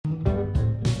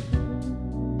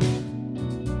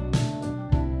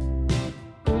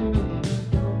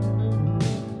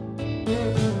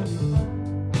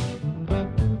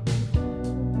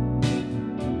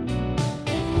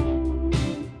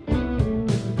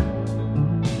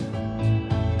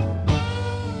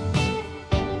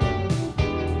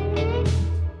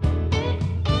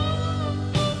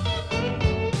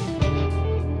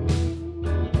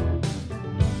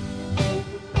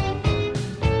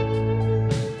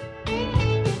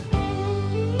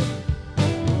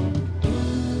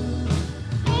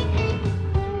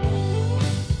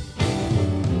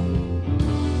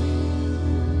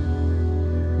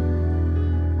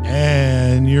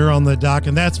on the dock,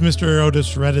 and that's Mr.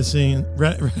 Otis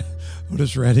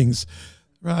Reddings.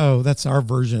 Oh, that's our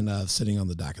version of sitting on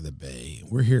the dock of the bay.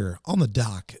 We're here on the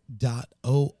dock.org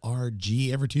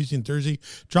every Tuesday and Thursday,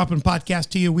 dropping podcasts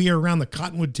to you. We are around the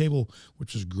cottonwood table,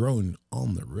 which is growing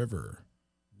on the river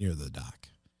near the dock.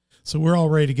 So we're all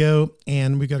ready to go,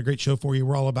 and we've got a great show for you.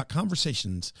 We're all about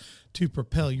conversations to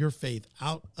propel your faith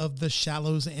out of the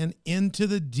shallows and into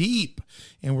the deep.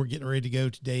 And we're getting ready to go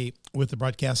today with the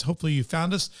broadcast. Hopefully you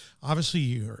found us. Obviously,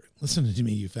 you're listening to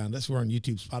me. You found us. We're on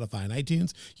YouTube, Spotify, and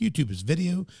iTunes. YouTube is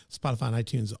video. Spotify and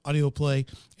iTunes audio play.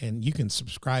 And you can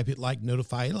subscribe, hit like,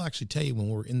 notify. It'll actually tell you when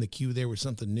we're in the queue there with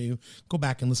something new. Go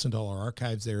back and listen to all our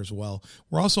archives there as well.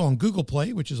 We're also on Google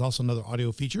Play, which is also another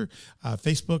audio feature.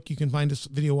 Facebook, you can find us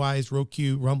video-wise,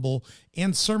 Roku, Rumble,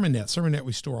 and SermonNet. SermonNet,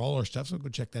 we store all our stuff, so go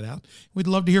check that out. We'd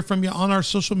love to hear from you on our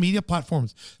social media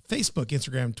platforms, Facebook,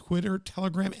 Instagram, Twitter,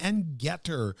 Telegram, and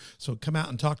Getter. So come out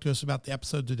and talk to us about the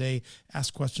episode today,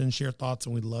 ask questions, share thoughts,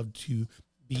 and we'd love to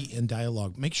be in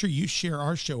dialogue. Make sure you share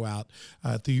our show out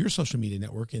through your social media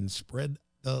network and spread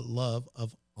the love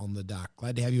of On the Dock.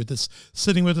 Glad to have you with us,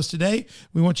 sitting with us today.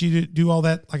 We want you to do all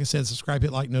that. Like I said, subscribe,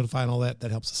 hit like, notify, and all that. That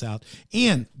helps us out.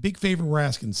 And big favor we're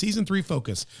asking, Season 3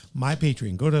 focus, My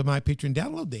Patreon. Go to My Patreon,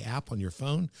 download the app on your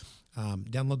phone.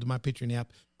 Download the My Patreon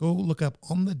app. Go look up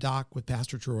On the Dock with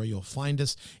Pastor Troy. You'll find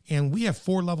us. And we have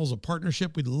 4 levels of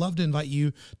partnership. We'd love to invite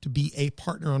you to be a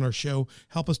partner on our show.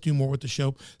 Help us do more with the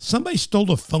show. Somebody stole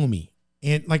a foamy,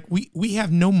 and like we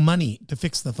have no money to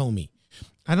fix the foamy.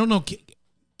 I don't know.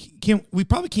 We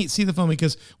probably can't see the foamy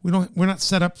because we're not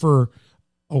set up for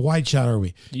a wide shot, are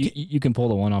we? You can pull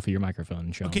the one off of your microphone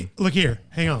and show them. Look here.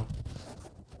 Hang on.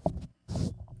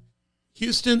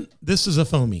 Houston, this is a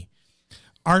foamy.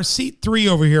 Our seat 3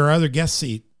 over here, our other guest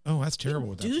seat. Oh, that's terrible.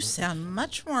 You do sound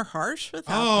much more harsh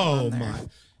without Oh, them on there. my.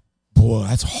 Boy,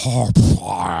 that's hard.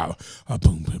 Wow.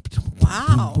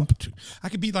 I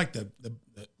could be like the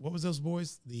what was those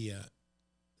boys? The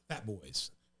fat boys.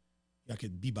 I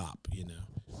could bebop, you know.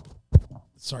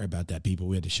 Sorry about that, people.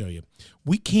 We had to show you.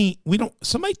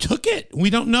 Somebody took it.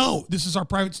 We don't know. This is our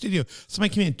private studio.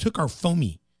 Somebody came in and took our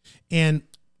foamy, and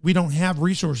we don't have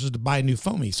resources to buy a new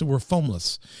foamy, so we're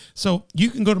foamless. So you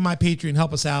can go to My Patreon,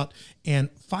 help us out, and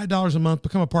 $5 a month,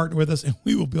 become a partner with us, and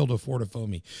we will be able to afford a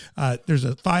foamy. There's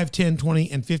a 5, 10,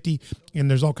 20, and 50, and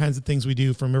there's all kinds of things we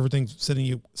do, from everything sending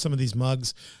you some of these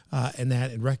mugs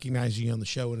and recognizing you on the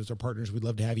show, and as our partners, we'd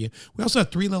love to have you. We also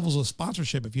have 3 levels of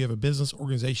sponsorship. If you have a business,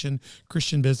 organization,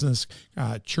 Christian business,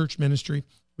 church ministry,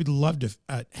 we'd love to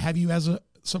have you as a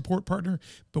support partner,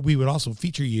 but we would also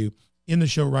feature you in the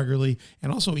show regularly,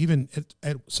 and also even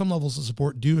at some levels of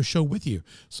support, do a show with you.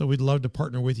 So we'd love to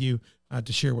partner with you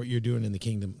to share what you're doing in the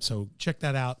kingdom. So check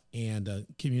that out and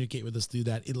communicate with us through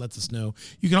that. It lets us know.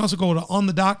 You can also go to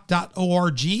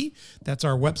onthedock.org. That's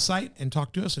our website, and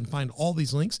talk to us and find all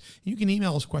these links. And you can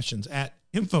email us questions at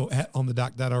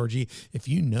info@onthedock.org. If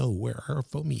you know where our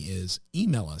foamy is,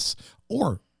 email us,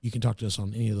 or you can talk to us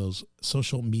on any of those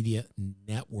social media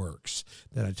networks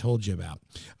that I told you about.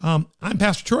 I'm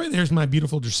Pastor Troy. There's my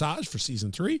beautiful dressage for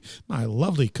Season 3. My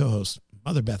lovely co-host,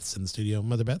 Mother Beth's in the studio.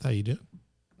 Mother Beth, how you doing?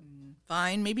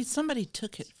 Fine. Maybe somebody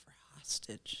took it for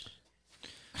hostage.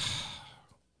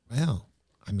 Well,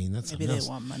 I mean, that's maybe they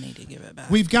want money to give it back.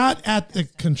 We've got at the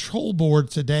control board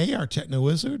today our techno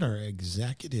wizard, our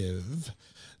executive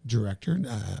director,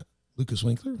 Lucas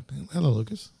Winkler. Hello,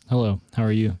 Lucas. Hello. How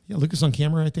are you? Yeah, Lucas on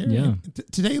camera right there. Yeah.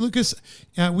 Today, Lucas,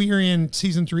 we are in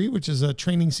Season 3, which is a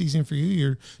training season for you.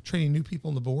 You're training new people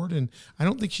on the board, and I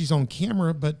don't think she's on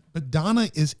camera, but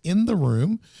Donna is in the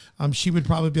room. She would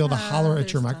probably be able to holler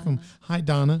at your microphone. Donna. Hi,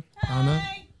 Donna. Donna.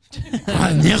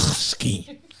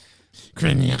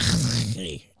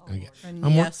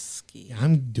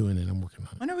 I'm doing it. I'm working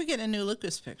on it. When are we getting a new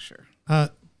Lucas picture?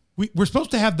 We're supposed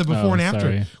to have the before and after.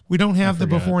 Sorry. We don't have the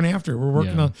before and after. We're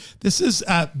working on. This is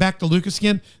back to Lucas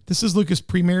again. This is Lucas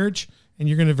pre-marriage, and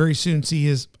you're going to very soon see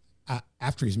his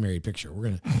after he's married picture.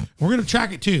 We're gonna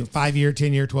track it too. 5-year,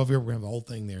 10-year, 12-year. We're gonna have the whole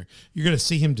thing there. You're gonna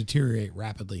see him deteriorate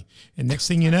rapidly, and next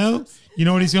thing you know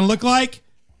what he's gonna look like?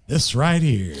 This right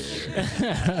here.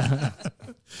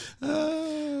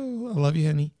 Oh, I love you,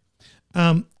 honey.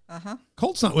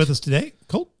 Colt's not with us today.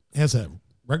 Colt has a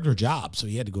regular job, so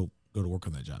he had to go to work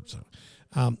on that job.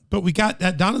 So, but we got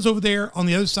that. Donna's over there on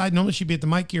the other side. Normally she'd be at the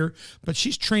mic here, but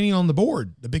she's training on the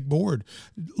board, the big board.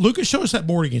 Lucas, show us that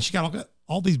board again. She got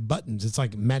all these buttons. It's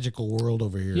like a magical world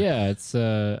over here. Yeah, it's.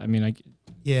 I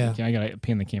gotta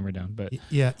pin the camera down, but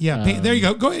yeah. There you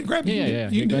go. Go ahead and grab it. Yeah.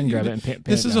 You go ahead and grab it. And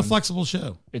this is a flexible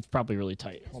show. It's probably really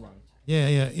tight. Hold on.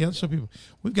 Yeah. So people,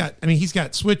 he's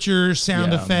got switchers,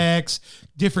 sound effects,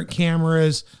 different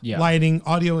cameras, lighting,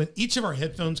 audio, and each of our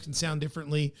headphones can sound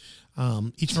differently.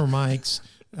 Each of our mics,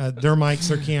 their mics,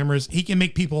 their cameras. He can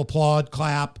make people applaud,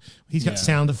 clap. He's got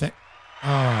sound effect.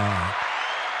 Oh,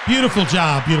 beautiful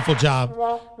job.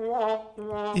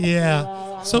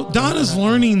 Yeah. So Donna's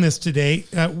learning this today.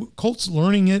 Colt's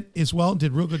learning it as well.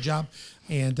 Did a real good job.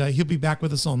 And he'll be back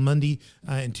with us on Monday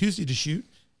and Tuesday to shoot.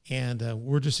 And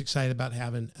we're just excited about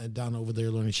having Donna over there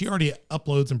learning. She already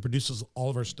uploads and produces all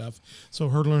of our stuff. So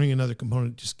her learning another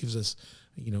component just gives us,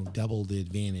 double the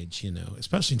advantage,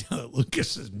 especially now that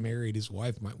Lucas is married. His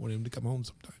wife might want him to come home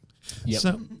sometime. Yep.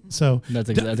 So that's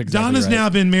exactly Donna's right. now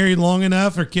been married long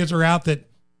enough. Her kids are out that,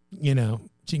 she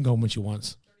can go home when she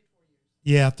wants.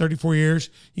 34 years.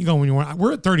 You can go when you want.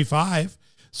 We're at 35.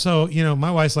 So,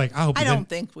 my wife's like, I don't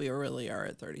think we really are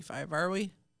at 35, are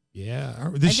we? Yeah.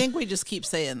 I think we just keep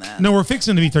saying that. No, we're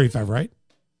fixing to be 35, right?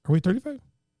 Are we 35?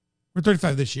 We're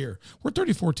 35 this year. We're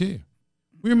 34 too.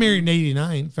 We were married in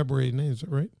 89, February 89, is that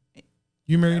right?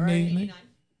 You married in 89?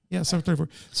 Yeah, so 34.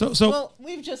 So well,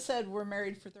 we've just said we're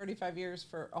married for 35 years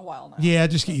for a while now. Yeah,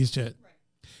 just get used to it. Right.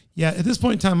 Yeah, at this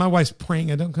point in time, my wife's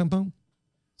praying I don't come home.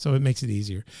 So it makes it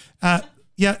easier.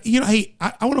 Hey,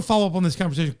 I want to follow up on this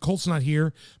conversation. Colt's not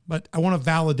here, but I want to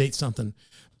validate something.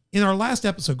 In our last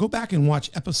episode, go back and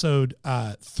watch episode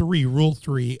 3, Rule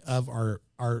 3 of our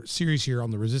series here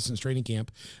on the Resistance Training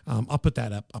Camp. I'll put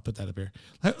that up. Here.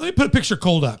 Let me put a picture of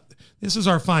Colt up. This is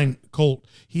our fine Colt.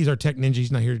 He's our tech ninja.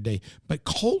 He's not here today. But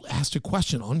Colt asked a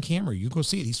question on camera. You go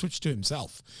see it. He switched to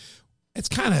himself. It's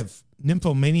kind of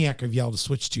nymphomaniac of y'all to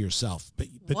switch to yourself. But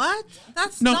what?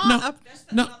 That's not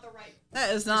the right.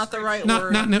 That is not the right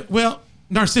word.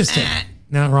 Narcissistic.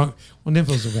 No, wrong. Well,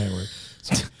 nympho's a bad word.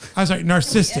 So, I was like,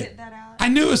 narcissistic. I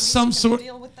knew it was some sort.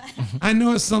 I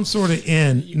know it's some sort of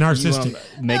N. Narcissistic.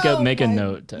 Make a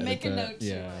note. Make a note.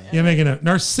 Yeah, make a note.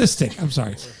 Narcissistic. I'm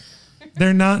sorry.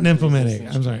 They're not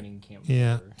nymphomaniac. I'm sorry.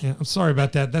 Yeah. I'm sorry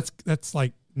about that. That's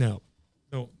like no.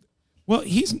 Well,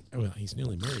 he's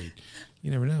newly married.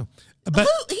 You never know. But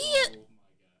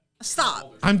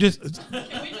stop. I'm just.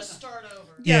 Can we just start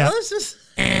over? Yeah. Let's just.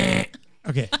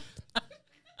 Okay.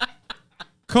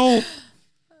 Cole.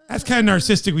 That's kind of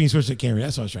narcissistic when you switch the camera.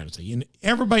 That's what I was trying to say.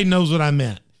 Everybody knows what I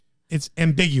meant. It's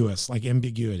ambiguous, like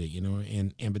ambiguity,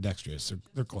 and ambidextrous.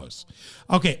 They're close.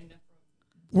 Okay.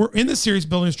 We're in this series,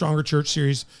 Building a Stronger Church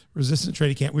series, Resistance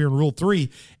Training Camp. We were in Rule 3,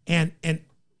 and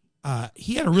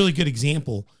he had a really good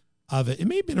example of it. It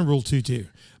may have been in Rule 2 too,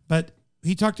 but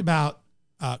he talked about,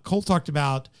 Cole talked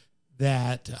about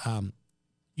that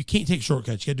you can't take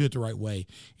shortcuts. You got to do it the right way.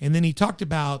 And then he talked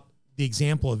about the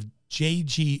example of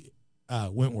J.G.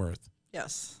 Wentworth.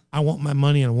 Yes. I want my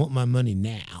money, and I want my money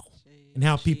now. And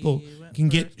how people can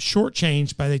get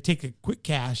shortchanged by they take a quick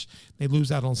cash, they lose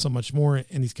out on so much more,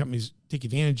 and these companies take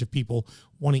advantage of people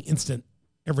wanting instant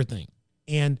everything.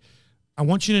 And I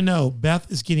want you to know,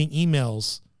 Beth is getting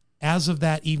emails. As of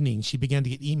that evening, she began to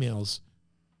get emails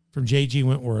from J.G.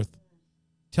 Wentworth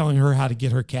telling her how to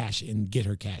get her cash and get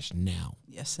her cash now.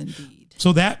 Yes, indeed.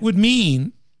 So that would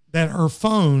mean that her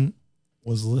phone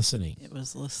was listening. It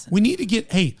was listening. We need to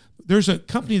get, there's a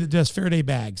company that does Faraday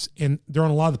bags, and they're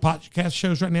on a lot of the podcast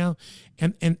shows right now.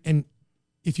 And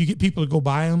if you get people to go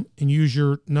buy them and use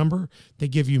your number, they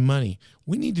give you money.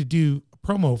 We need to do a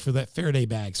promo for that Faraday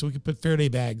bag. So we could put Faraday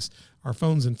bags, our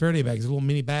phones in Faraday bags, little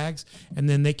mini bags, and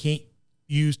then they can't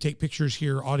take pictures,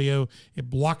 hear audio. It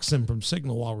blocks them from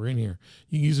signal while we're in here.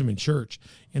 You can use them in church.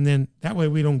 And then that way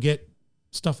we don't get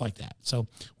stuff like that. So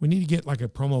we need to get like a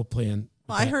promo plan.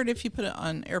 Well, I heard if you put it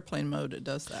on airplane mode, it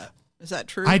does that. Is that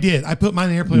true? I did. I put mine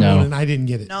in airplane mode and I didn't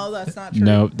get it. No, that's not true.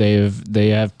 No, they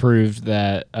have proved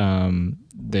that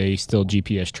they still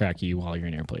GPS track you while you're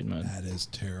in airplane mode. That is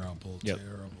terrible. Yep.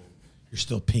 Terrible. You're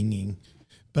still pinging.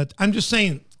 But I'm just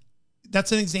saying,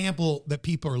 that's an example that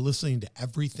people are listening to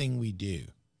everything we do.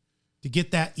 To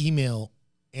get that email,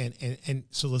 and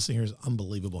so listening here is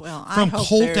unbelievable. Well, From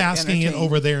Colt asking it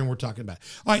over there, and we're talking about it.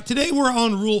 All right, today we're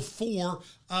on Rule 4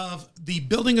 of the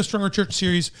Building a Stronger Church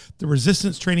series, the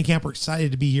Resistance Training Camp. We're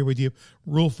excited to be here with you.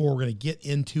 Rule 4, we're going to get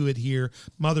into it here.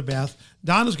 Mother Beth,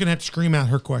 Donna's going to have to scream out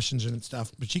her questions and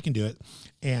stuff, but she can do it.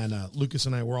 And Lucas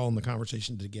and I, we're all in the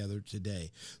conversation together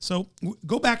today. So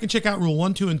go back and check out Rule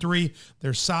 1, 2, and 3.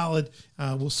 They're solid.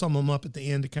 We'll sum them up at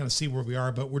the end to kind of see where we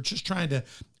are, but we're just trying to,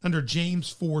 under James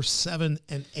 4, 7,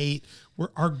 and 8,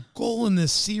 our goal in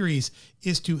this series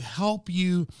is to help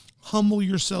you humble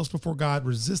yourselves before God,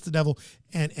 resist the devil,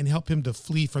 and help him to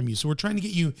flee from you. So we're trying to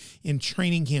get you in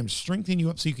training camps, strengthen you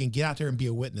up so you can get out there and be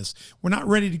a witness. We're not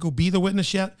ready to go be the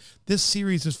witness yet. This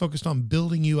series is focused on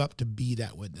building you up to be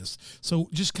that witness. So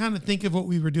just kind of think of what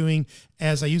we were doing,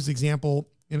 as I used the example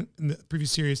in the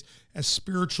previous series, as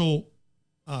spiritual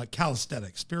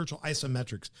calisthenics, spiritual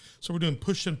isometrics. So we're doing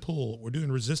push and pull. We're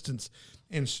doing resistance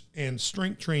and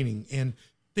strength training, and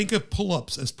think of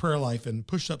pull-ups as prayer life, and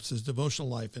push-ups as devotional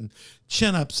life, and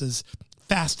chin-ups as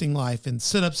fasting life, and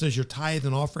sit-ups as your tithe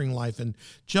and offering life, and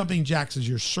jumping jacks as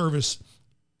your service,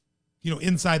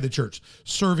 inside the church,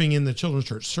 serving in the children's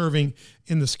church, serving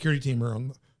in the security team or on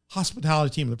the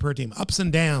hospitality team, the prayer team. Ups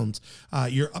and downs,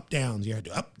 your up downs. You have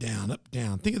to up, down.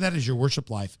 Think of that as your worship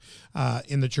life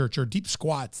in the church. Or deep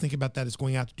squats. Think about that as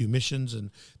going out to do missions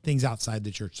and things outside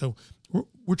the church. So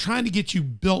we're trying to get you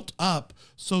built up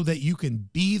so that you can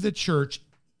be the church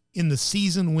in the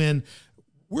season when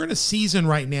we're in a season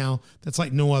right now that's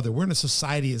like no other. We're in a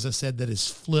society, as I said, that is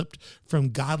flipped from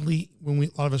godly, when a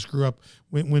lot of us grew up,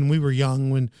 when we were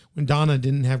young, when Donna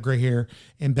didn't have gray hair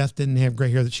and Beth didn't have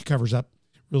gray hair that she covers up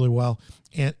really well.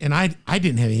 And I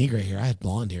didn't have any gray hair. I had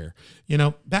blonde hair.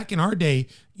 Back in our day,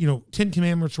 10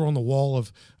 commandments were on the wall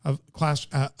of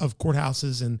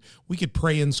courthouses, and we could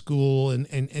pray in school,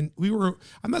 and we were,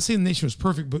 I'm not saying the nation was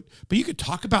perfect, but you could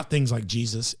talk about things like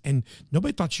Jesus and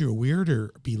nobody thought you were weird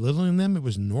or belittling them. It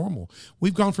was normal.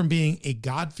 We've gone from being a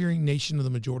God-fearing nation of the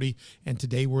majority, and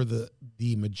today we're the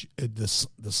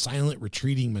silent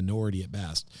retreating minority at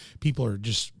best. People are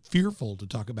just fearful to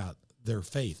talk about their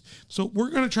faith. So we're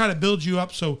going to try to build you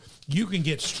up so you can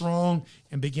get strong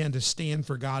and begin to stand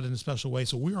for God in a special way.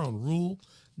 So we're on rule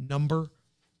number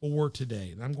 4 today.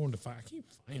 And I'm going to find, I can't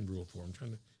find rule 4. I'm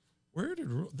trying to,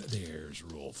 there's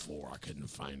rule 4. I couldn't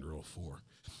find rule 4.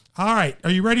 All right.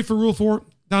 Are you ready for rule 4?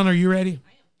 Donna, are you ready?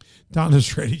 I am.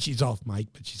 Donna's ready. She's off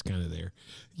mic, but she's kind of there.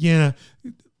 Yeah.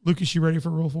 Lucas, you ready for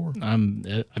rule 4?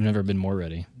 I've never been more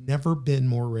ready. Never been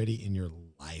more ready in your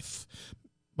life.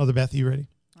 Mother Beth, you ready?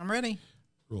 I'm ready.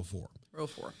 Rule 4. Rule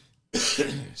 4.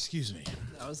 Excuse me.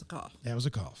 That was a cough. That was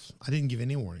a cough. I didn't give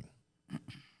any warning.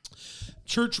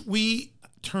 Church, we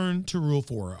turn to rule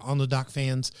 4. On the dock,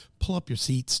 fans, pull up your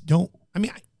seats.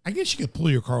 I guess you could pull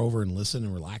your car over and listen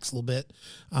and relax a little bit.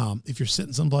 If you're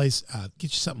sitting someplace,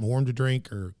 get you something warm to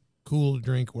drink or cool to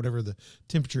drink, whatever the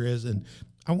temperature is. And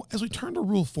as we turn to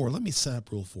rule 4, let me set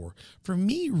up rule 4. For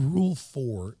me, rule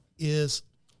 4 is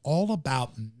all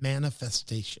about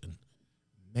manifestation.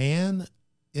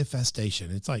 Manifestation.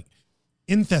 It's like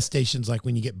infestation's like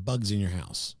when you get bugs in your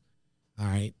house. All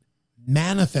right.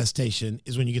 Manifestation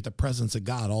is when you get the presence of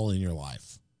God all in your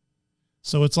life.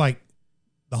 So it's like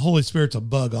the Holy Spirit's a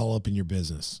bug all up in your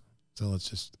business. So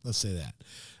let's say that.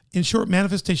 In short,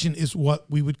 manifestation is what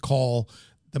we would call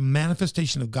the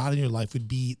manifestation of God in your life would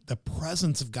be the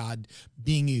presence of God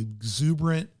being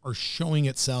exuberant or showing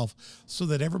itself so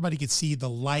that everybody could see the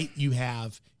light you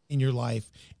have in your life,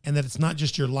 and that it's not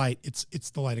just your light,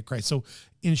 it's the light of Christ. So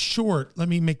in short, let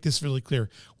me make this really clear.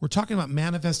 We're talking about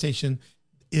manifestation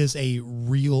is a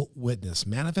real witness.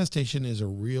 Manifestation is a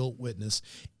real witness.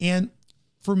 And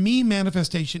for me,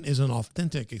 manifestation is an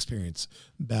authentic experience,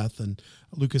 Beth and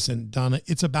Lucas and Donna.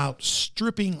 It's about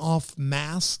stripping off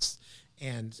masks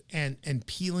and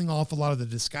peeling off a lot of the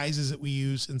disguises that we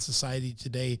use in society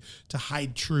today to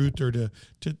hide truth or to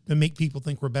make people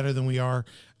think we're better than we are.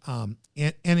 And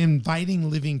inviting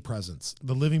living presence,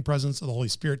 the living presence of the Holy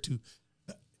Spirit, to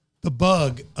the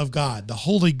bug of God, the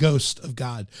Holy Ghost of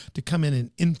God, to come in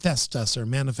and infest us or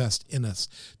manifest in us.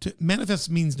 To manifest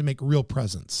means to make real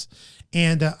presence.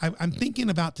 And I'm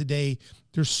thinking about today,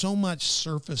 there's so much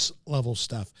surface level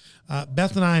stuff.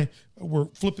 Beth and I were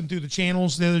flipping through the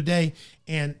channels the other day,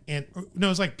 and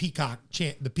it's like Peacock,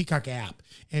 the Peacock app.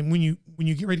 And when you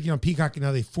get ready to get on Peacock,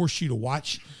 they force you to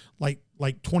watch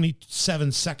like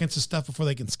 27 seconds of stuff before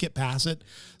they can skip past it.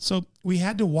 So we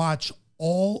had to watch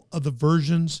all of the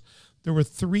versions. There were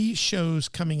 3 shows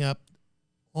coming up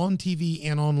on TV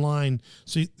and online.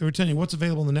 So they were telling you what's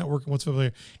available on the network and what's available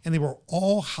there. And they were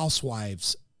all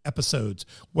Housewives episodes,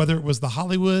 whether it was the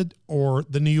Hollywood or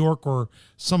the New York or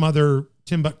some other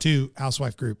Timbuktu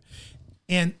housewife group.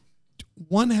 And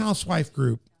one housewife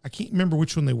group, I can't remember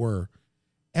which one they were,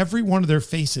 every one of their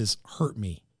faces hurt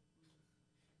me.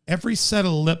 Every set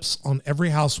of lips on every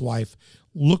housewife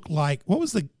looked like, what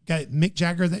was the guy, Mick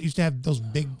Jagger, that used to have those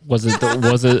big? Was it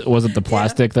the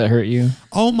plastic that hurt you?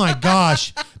 Oh my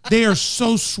gosh, they are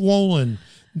so swollen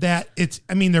that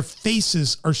their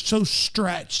faces are so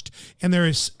stretched, and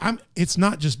it's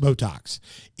not just Botox,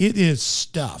 it is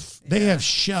stuff. They have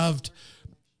shoved.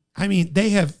 They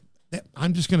have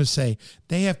I'm just going to say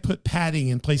they have put padding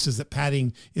in places that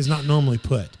padding is not normally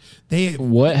put.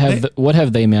 What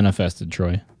have they manifested,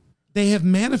 Troy? They have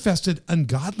manifested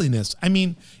ungodliness. I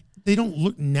mean, they don't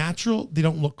look natural. They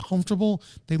don't look comfortable.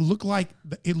 It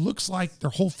looks like their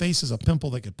whole face is a pimple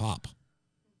that could pop.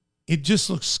 It just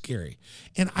looks scary.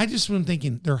 And I just been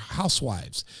thinking they're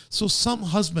housewives. So some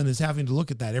husband is having to look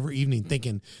at that every evening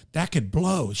thinking that could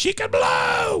blow. She could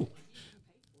blow.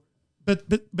 But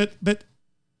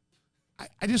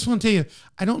I just want to tell you,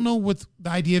 I don't know what the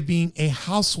idea of being a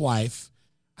housewife.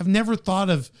 I've never thought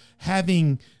of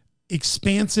having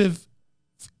expansive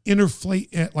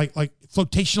like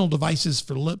flotational devices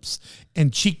for lips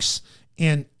and cheeks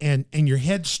and your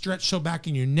head stretched so back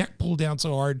and your neck pulled down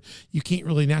so hard you can't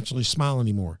really naturally smile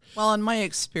anymore. Well, in my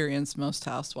experience, most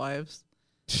housewives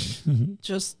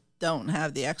just don't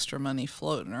have the extra money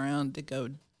floating around to go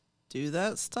do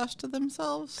that stuff to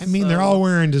themselves. I mean, they're all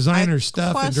wearing designer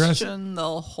stuff and dress. I question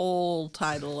the whole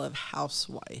title of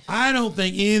housewife. I don't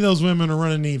think any of those women are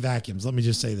running any vacuums. Let me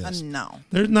just say this. No.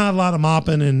 There's not a lot of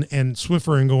mopping and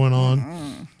Swiffering going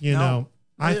on. You know,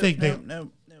 I think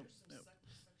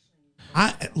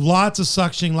lots of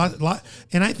suctioning, lot,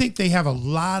 and I think they have a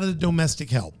lot of domestic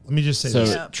help. Let me just say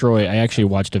this. So, Troy, I actually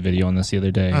watched a video on this the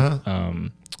other day.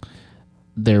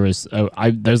 There's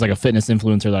like a fitness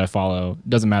influencer that I follow.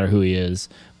 Doesn't matter who he is,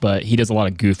 but he does a lot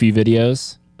of goofy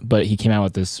videos. But he came out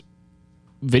with this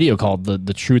video called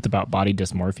the truth about body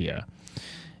dysmorphia.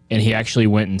 And he actually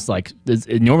went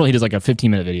and normally he does like a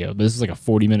 15-minute video, but this is like a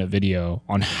 40-minute video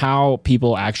on how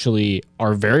people actually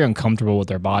are very uncomfortable with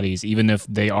their bodies, even if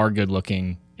they are good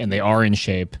looking and they are in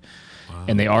shape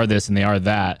and they are this and they are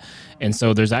that. And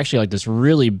so there's actually like this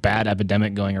really bad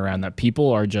epidemic going around that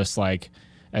people are just like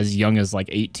as young as like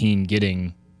 18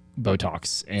 getting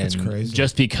Botox. And that's crazy.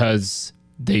 Just because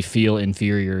they feel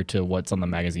inferior to what's on the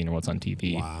magazine or what's on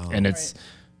TV. Wow. And it's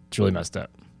really messed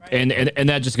up. And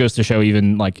that just goes to show,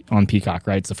 even like on Peacock,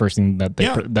 right? It's the first thing that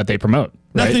they promote.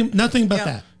 Right? Nothing but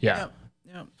that. Yeah.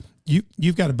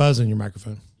 You've got a buzz on your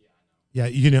microphone. Yeah,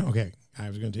 you know. Okay, I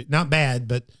was going to not bad,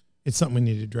 but it's something we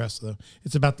need to address though.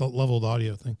 It's about the level of the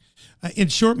audio thing. In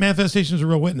short, manifestation is a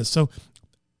real witness. So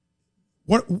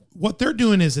what they're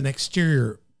doing is an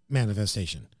exterior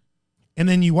manifestation, and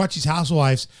then you watch these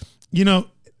housewives. You know,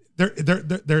 they're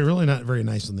really not very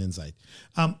nice on the inside.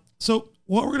 So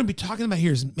what we're going to be talking about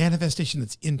here is manifestation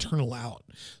that's internal out.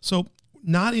 So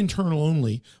not internal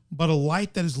only, but a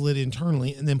light that is lit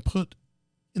internally and then put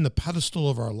in the pedestal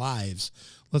of our lives.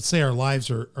 Let's say our lives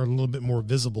are a little bit more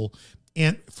visible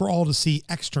and for all to see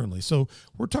externally. So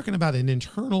we're talking about an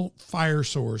internal fire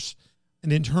source,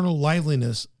 an internal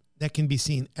liveliness that can be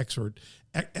seen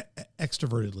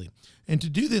extrovertedly. And to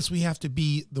do this, we have to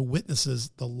be the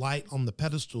witnesses, the light on the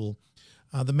pedestal,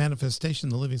 the manifestation,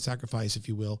 the living sacrifice, if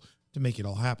you will, to make it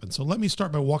all happen. So let me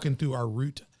start by walking through our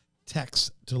root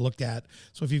text to look at.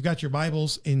 So if you've got your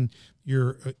Bibles and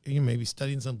you may be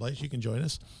studying someplace, you can join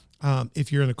us.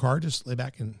 If you're in a car, just lay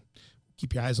back and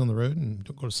keep your eyes on the road and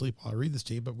don't go to sleep while I read this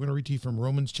to you. But we're going to read to you from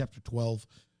Romans chapter 12,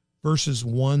 verses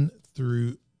 1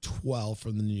 through 12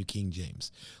 from the New King James.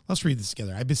 Let's read this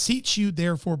together. I beseech you,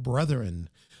 therefore, brethren,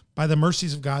 by the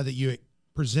mercies of God, that you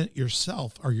present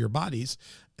yourself or your bodies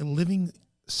a living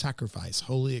sacrifice,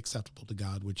 wholly acceptable to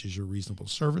God, which is your reasonable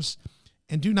service.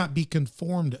 And do not be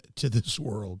conformed to this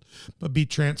world, but be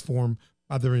transformed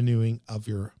by the renewing of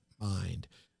your mind,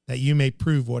 that you may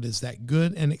prove what is that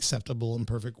good and acceptable and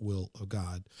perfect will of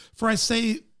God. For I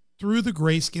say, through the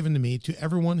grace given to me, to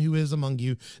everyone who is among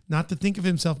you, not to think of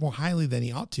himself more highly than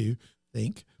he ought to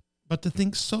think, but to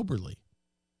think soberly,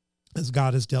 as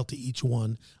God has dealt to each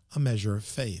one a measure of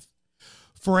faith.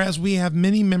 For as we have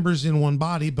many members in one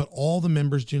body, but all the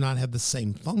members do not have the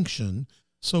same function,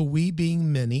 so we,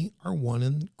 being many, are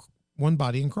one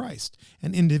body in Christ,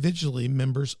 and individually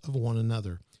members of one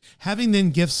another. Having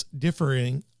then gifts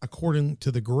differing according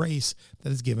to the grace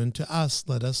that is given to us,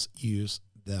 let us use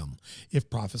them.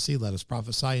 If prophecy, let us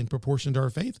prophesy in proportion to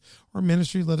our faith, or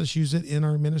ministry, let us use it in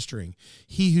our ministering.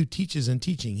 He who teaches in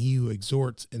teaching, he who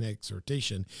exhorts in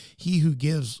exhortation, he who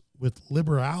gives with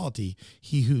liberality,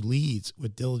 he who leads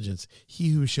with diligence, he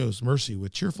who shows mercy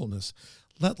with cheerfulness.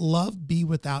 Let love be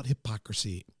without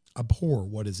hypocrisy. Abhor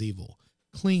what is evil.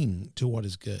 Cling to what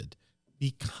is good.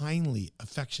 Be kindly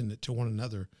affectionate to one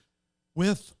another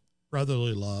with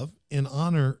brotherly love, in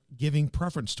honor, giving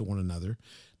preference to one another,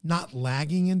 not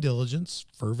lagging in diligence,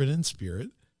 fervent in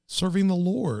spirit, serving the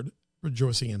Lord,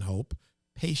 rejoicing in hope,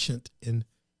 patient in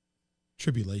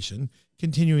tribulation,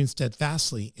 continuing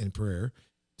steadfastly in prayer,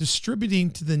 distributing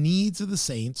to the needs of the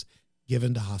saints,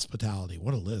 given to hospitality.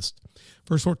 What a list.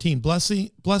 Verse 14,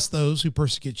 bless those who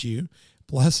persecute you,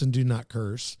 Bless and do not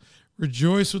curse.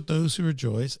 Rejoice with those who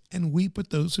rejoice, and weep with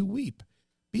those who weep.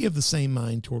 Be of the same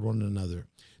mind toward one another.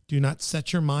 Do not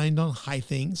set your mind on high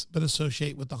things, but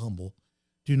associate with the humble.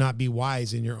 Do not be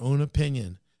wise in your own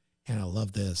opinion. And I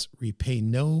love this. Repay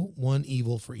no one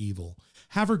evil for evil.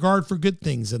 Have regard for good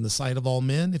things in the sight of all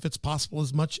men. If it's possible,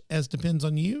 as much as depends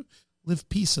on you, live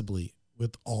peaceably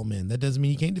with all men. That doesn't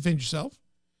mean you can't defend yourself,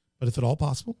 but if at all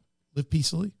possible, live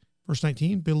peaceably. Verse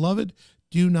 19, beloved,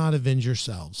 do not avenge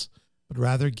yourselves, but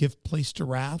rather give place to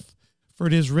wrath. For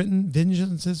it is written,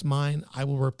 vengeance is mine, I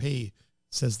will repay,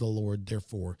 says the Lord.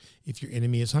 Therefore, if your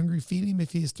enemy is hungry, feed him.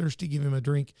 If he is thirsty, give him a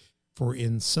drink. For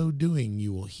in so doing,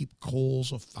 you will heap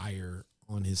coals of fire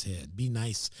on his head. Be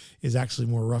nice is actually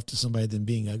more rough to somebody than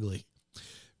being ugly.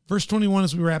 Verse 21,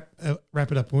 as we wrap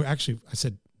it up, I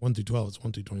said 1 through 12, it's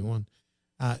 1 through 21.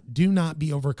 Do not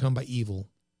be overcome by evil,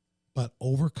 but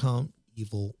overcome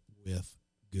evil with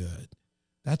good.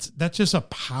 That's just a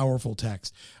powerful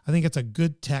text. I think it's a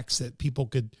good text that people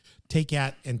could take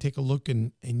at and take a look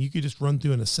and you could just run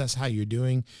through and assess how you're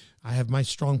doing. I have my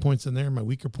strong points in there, my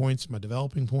weaker points, my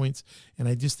developing points. And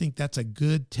I just think that's a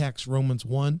good text, Romans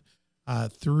 1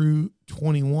 through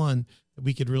 21, that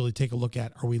we could really take a look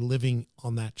at. Are we living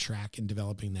on that track and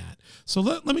developing that? So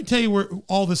let me tell you where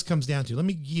all this comes down to. Let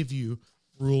me give you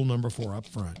rule number 4 up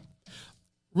front.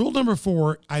 Rule number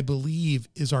 4, I believe,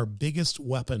 is our biggest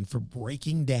weapon for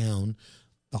breaking down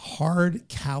the hard,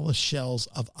 callous shells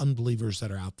of unbelievers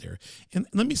that are out there. And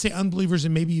let me say unbelievers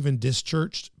and maybe even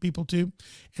dischurched people too.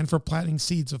 And for planting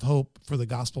seeds of hope for the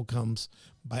gospel comes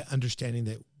by understanding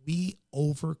that we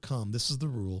overcome, this is the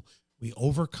rule, we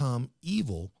overcome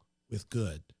evil with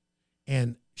good.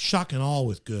 And shock and awe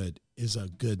with good is a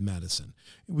good medicine.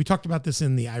 We talked about this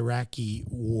in the Iraqi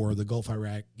war, the Gulf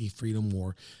Iraqi Freedom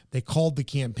War. They called the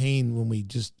campaign when we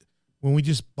just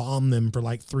bombed them for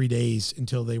like 3 days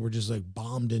until they were just like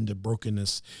bombed into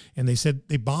brokenness. And they said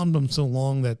they bombed them so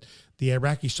long that the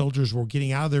Iraqi soldiers were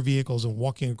getting out of their vehicles and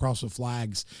walking across with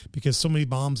flags because so many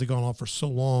bombs had gone off for so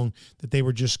long that they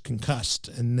were just concussed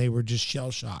and they were just shell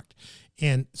shocked.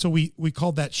 And so we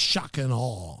called that shock and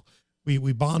awe.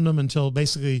 We bombed them until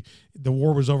basically the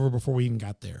war was over before we even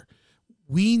got there.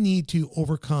 We need to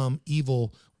overcome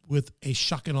evil with a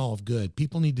shock and awe of good.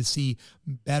 People need to see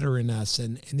better in us,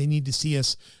 and they need to see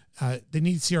us, they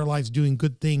need to see our lives doing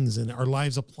good things and our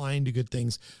lives applying to good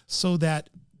things so that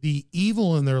the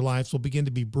evil in their lives will begin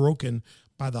to be broken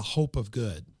by the hope of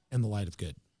good and the light of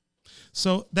good.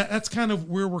 So that's kind of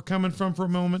where we're coming from for a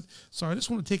moment. So I just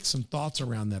want to take some thoughts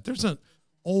around that. There's an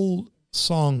old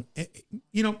song,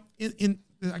 in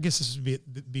I guess this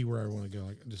would be where I want to go.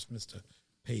 I just missed a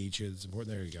page here.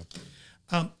 There you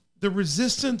go. The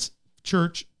Resistance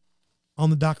Church on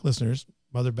the Dock listeners,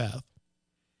 Mother Beth,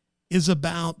 is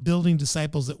about building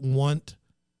disciples that want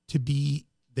to be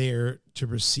there to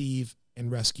receive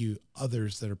and rescue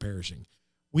others that are perishing.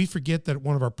 We forget that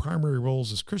one of our primary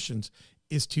roles as Christians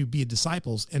is to be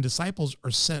disciples, and disciples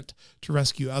are sent to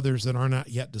rescue others that are not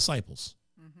yet disciples.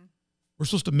 Mm-hmm. We're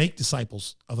supposed to make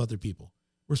disciples of other people.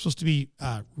 We're supposed to be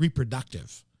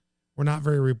reproductive. We're not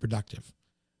very reproductive.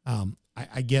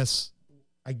 I guess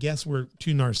we're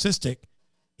too narcissistic,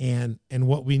 and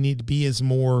what we need to be is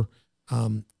more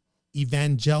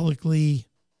evangelically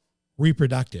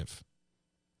reproductive.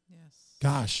 Yes.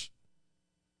 Gosh,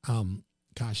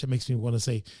 that makes me want to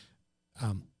say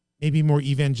maybe more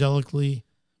evangelically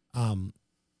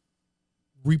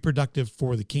reproductive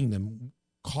for the kingdom,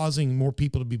 causing more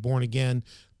people to be born again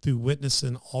through witness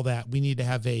and all that. We need to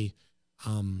have a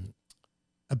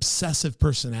obsessive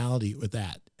personality with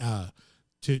that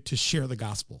to share the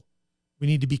gospel. We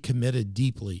need to be committed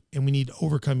deeply, and we need to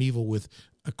overcome evil with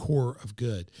a core of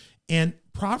good. And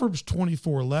Proverbs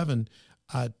 24:11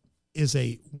 is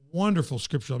a wonderful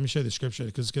scripture. Let me show you the scripture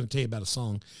because it's going to tell you about a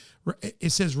song.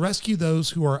 It says, rescue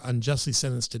those who are unjustly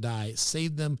sentenced to die,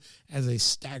 save them as they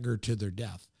stagger to their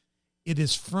death. It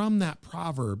is from that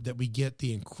proverb that we get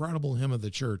the incredible hymn of the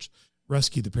church,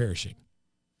 rescue the perishing.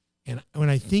 And when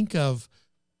I think of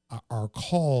our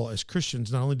call as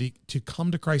Christians, not only to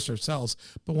come to Christ ourselves,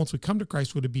 but once we come to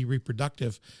Christ, would it be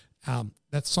reproductive?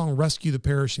 That song, Rescue the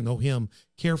Perishing, the hymn,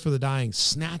 care for the dying,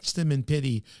 snatch them in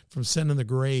pity from sin and the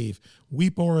grave,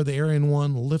 weep o'er the erring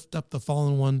one, lift up the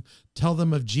fallen one, tell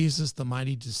them of Jesus, the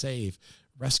mighty to save,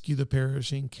 rescue the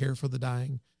perishing, care for the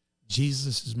dying.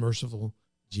 Jesus is merciful,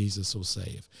 Jesus will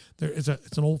save. It's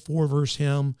an old 4-verse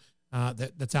hymn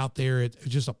that's out there. It's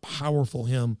just a powerful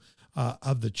hymn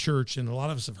of the church, and a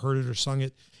lot of us have heard it or sung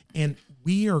it. And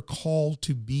we are called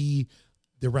to be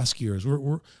the rescuers.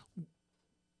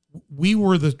 We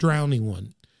were the drowning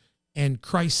one, and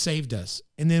Christ saved us.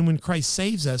 And then when Christ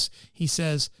saves us, he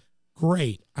says,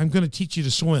 great. I'm going to teach you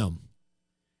to swim,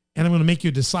 and I'm going to make you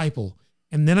a disciple,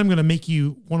 and then I'm going to make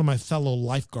you one of my fellow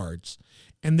lifeguards.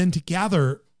 And then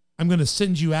together, I'm going to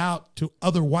send you out to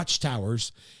other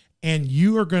watchtowers, and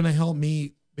you are going to help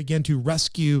me begin to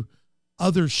rescue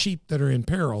other sheep that are in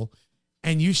peril.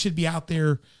 And you should be out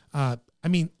there.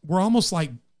 We're almost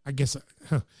like, I guess,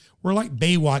 we're like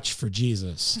Baywatch for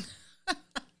Jesus.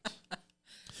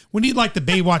 We need like the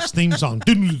Baywatch theme song.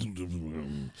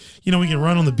 You know, we can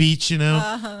run on the beach, you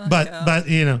know, but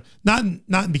you know, not in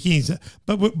bikinis,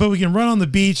 but we can run on the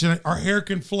beach and our hair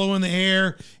can flow in the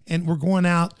air, and we're going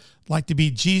out like to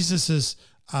be Jesus's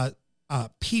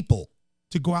people,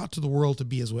 to go out to the world to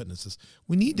be his witnesses.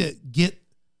 We need to get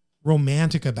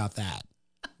romantic about that.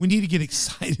 We need to get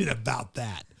excited about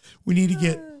that. We need to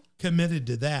get committed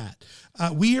to that.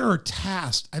 We are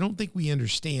tasked. I don't think we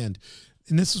understand.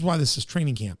 And this is why this is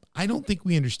training camp. I don't think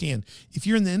we understand. If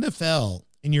you're in the NFL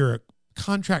and you're a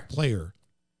contract player,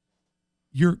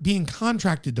 you're being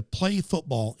contracted to play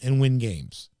football and win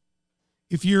games.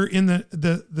 If you're in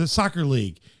the soccer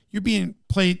league, you're being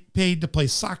paid to play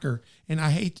soccer. And I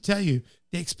hate to tell you,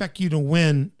 they expect you to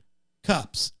win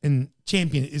cups and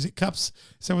champion. Is it cups?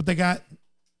 Is that what they got?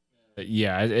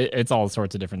 Yeah, it's all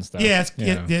sorts of different stuff. Yeah,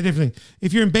 different.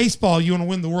 If you're in baseball, you want to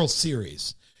win the World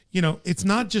Series. You know, it's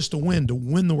not just to win the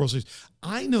World Series.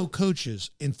 I know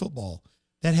coaches in football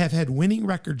that have had winning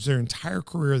records their entire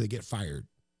career that get fired.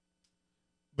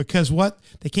 Because what?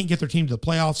 They can't get their team to the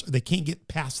playoffs, or they can't get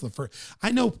past the first.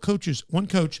 I know coaches, one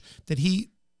coach that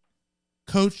he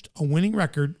coached a winning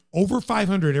record over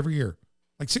 500 every year,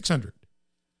 like 600.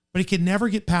 But he could never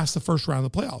get past the first round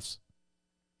of the playoffs.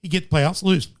 He get the playoffs,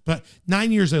 lose. But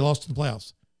 9 years they lost in the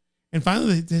playoffs. And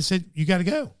finally they said, you got to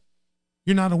go.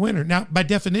 You're not a winner. Now, by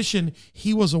definition,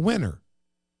 he was a winner.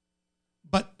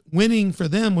 But winning for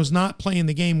them was not playing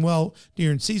the game well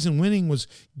during season. Winning was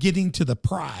getting to the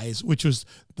prize, which was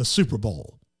the Super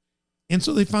Bowl. And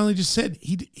so they finally just said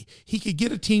he could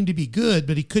get a team to be good,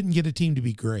 but he couldn't get a team to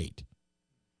be great.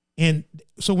 And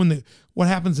so what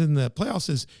happens in the playoffs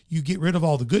is you get rid of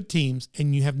all the good teams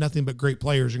and you have nothing but great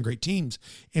players and great teams.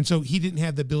 And so he didn't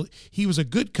have the ability. He was a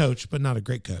good coach, but not a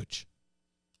great coach.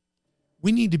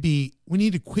 We need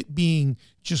to quit being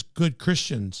just good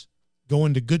Christians,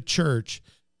 going to good church,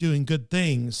 doing good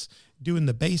things, doing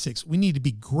the basics. We need to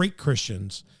be great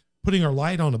Christians, putting our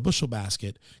light on a bushel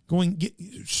basket,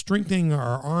 strengthening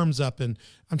our arms up. And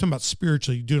I'm talking about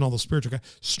spiritually, doing all the spiritual,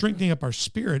 strengthening up our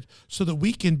spirit so that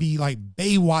we can be like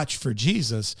Baywatch for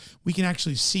Jesus. We can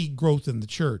actually see growth in the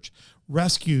church.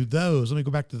 Rescue those. Let me go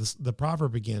back to the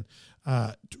proverb again.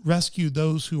 Rescue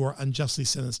those who are unjustly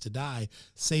sentenced to die.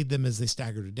 Save them as they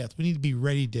stagger to death. We need to be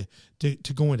ready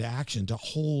to go into action, to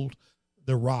hold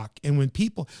the rock. And when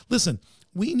people, listen,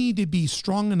 we need to be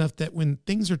strong enough that when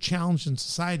things are challenged in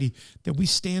society, that we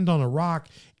stand on a rock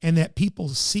and that people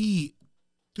see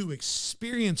through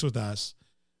experience with us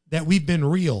that we've been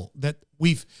real, that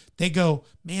they go,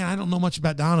 man, I don't know much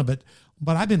about Donna, but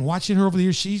I've been watching her over the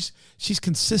years. She's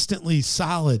consistently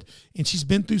solid, and she's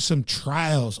been through some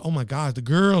trials. Oh my God, the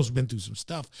girl's been through some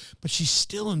stuff, but she's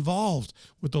still involved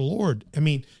with the Lord. I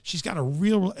mean, she's got a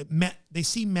real, they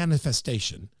see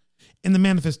manifestation, and the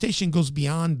manifestation goes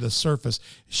beyond the surface.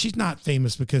 She's not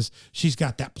famous because she's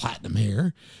got that platinum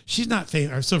hair. She's not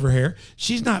famous, or silver hair.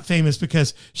 She's not famous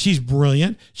because she's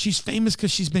brilliant. She's famous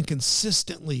because she's been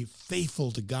consistently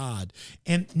faithful to God.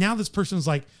 And now this person's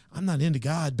like, I'm not into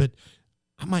God, but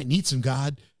I might need some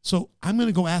God. So I'm going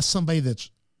to go ask somebody that's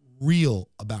real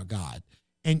about God.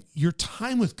 And your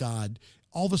time with God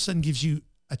all of a sudden gives you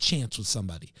a chance with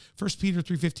somebody. 1 Peter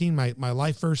 3:15, my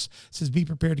life verse says, be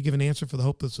prepared to give an answer for the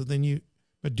hope that's within you,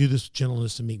 but do this with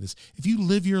gentleness and meekness. If you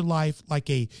live your life like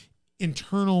a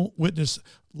internal witness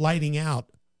lighting out,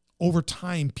 over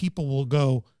time, people will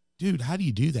go, dude, how do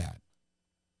you do that?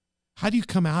 How do you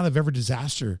come out of every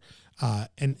disaster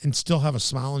and still have a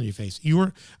smile on your face?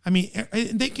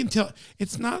 They can tell.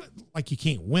 It's not like you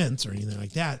can't wince or anything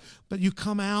like that, but you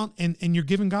come out and you're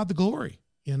giving God the glory,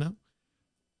 you know?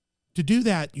 To do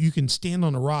that, you can stand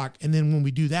on a rock. And then when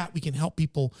we do that, we can help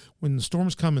people when the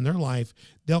storms come in their life.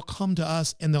 They'll come to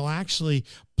us and they'll actually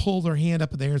pull their hand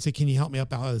up in the air and say, can you help me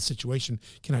up out of the situation?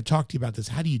 Can I talk to you about this?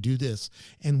 How do you do this?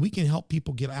 And we can help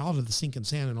people get out of the sinking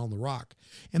sand and on the rock.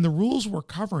 And the rules we're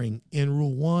covering in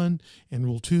Rule 1 and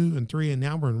Rule 2 and 3, and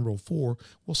now we're in Rule 4.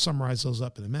 We'll summarize those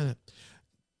up in a minute.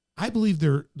 I believe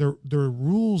they're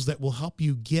rules that will help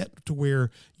you get to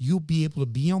where you'll be able to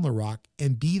be on the rock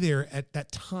and be there at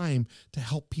that time to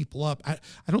help people up. I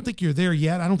don't think you're there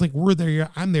yet. I don't think we're there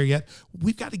yet. I'm there yet.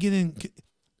 We've got to get in.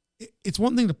 it's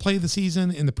one thing to play the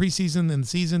season and the preseason and the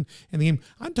season and the game.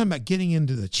 I'm talking about getting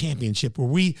into the championship where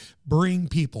we bring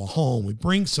people home.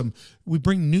 We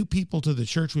bring new people to the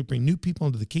church. We bring new people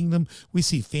into the kingdom. We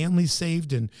see families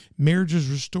saved and marriages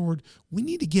restored. We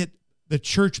need to get the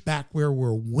church back where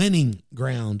we're winning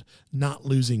ground, not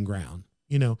losing ground,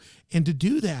 and to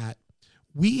do that,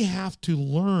 we have to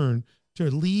learn to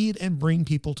lead and bring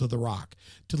people to the rock.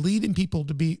 To lead and bring people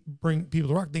to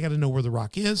the rock, they got to know where the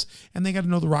rock is, and they got to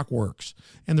know the rock works.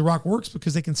 And the rock works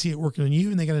because they can see it working on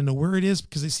you, and they got to know where it is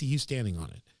because they see you standing on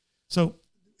it. So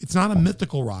it's not a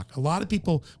mythical rock. A lot of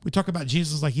people, we talk about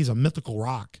Jesus like he's a mythical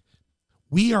rock.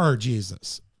 We are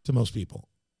Jesus to most people,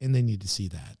 and they need to see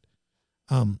that.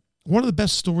 One of the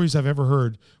best stories I've ever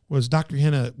heard was Dr.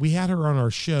 Henna. We had her on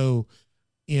our show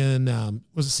in,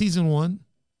 was it season 1?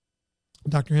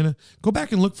 Dr. Henna, go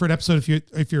back and look for an episode. You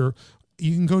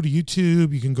can go to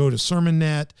YouTube, you can go to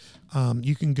SermonNet,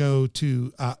 you can go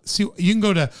to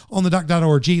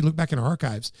onthedoc.org, look back in our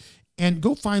archives, and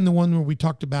go find the one where we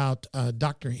talked about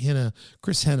Dr. Henna,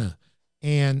 Chris Henna,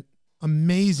 an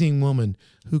amazing woman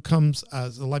who comes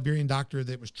as a Liberian doctor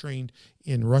that was trained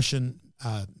in Russian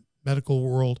medical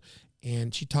world,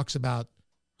 and she talks about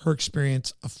her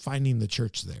experience of finding the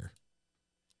church there.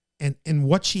 And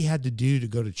what she had to do to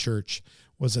go to church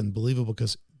was unbelievable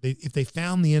because if they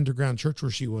found the underground church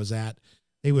where she was at,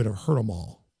 they would have hurt them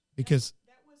all. Because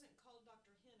that wasn't called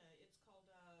Dr. Henna.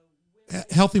 It's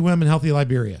called Healthy Women, Healthy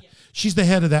Liberia. Yeah. She's the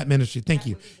head of that ministry. Thank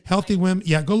you. Healthy title. Women.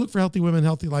 Yeah, go look for Healthy Women,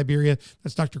 Healthy Liberia.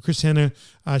 That's Dr. Chris Henna.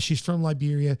 She's from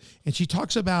Liberia. And she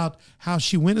talks about how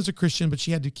she went as a Christian, but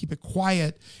she had to keep it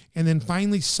quiet. And then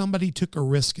finally somebody took a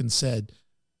risk and said,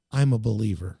 I'm a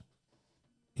believer.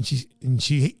 And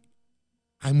she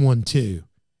I'm one too.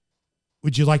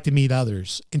 Would you like to meet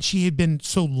others? And she had been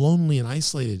so lonely and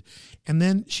isolated. And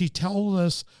then she told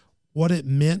us what it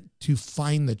meant to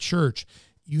find the church.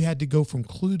 You had to go from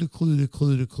clue to clue to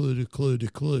clue to clue to clue to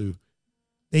clue.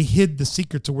 They hid the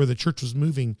secrets of where the church was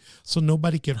moving so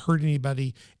nobody could hurt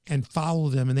anybody and follow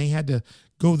them. And they had to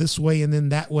go this way and then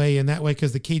that way and that way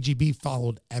because the KGB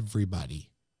followed everybody.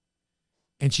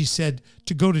 And she said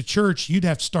to go to church, you'd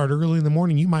have to start early in the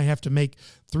morning. You might have to make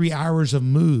 3 hours of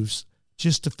moves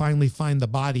just to finally find the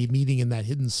body meeting in that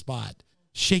hidden spot.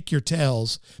 Shake your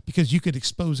tails because you could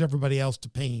expose everybody else to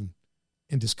pain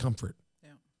and discomfort.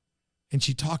 Yeah. And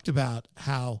she talked about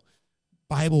how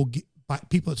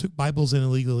people that took Bibles in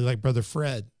illegally, like Brother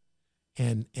Fred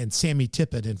and Sammy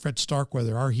Tippett and Fred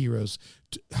Starkweather, our heroes,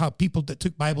 how people that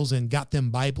took Bibles in got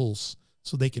them Bibles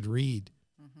so they could read.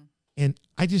 Mm-hmm. And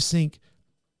I just think,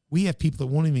 we have people that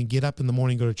won't even get up in the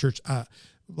morning and go to church.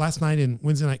 Last night in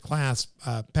Wednesday night class,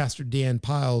 Pastor Dan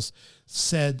Piles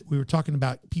said, we were talking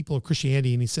about people of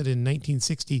Christianity, and he said in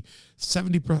 1960,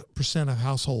 70% of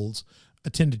households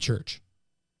attended church,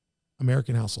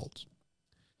 American households.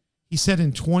 He said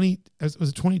was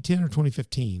it 2010 or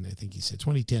 2015? I think he said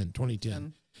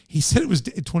 2010. He said it was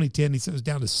in 2010. He said it was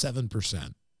down to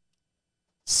 7%.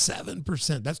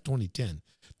 7%. That's 2010.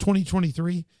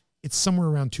 2023, it's somewhere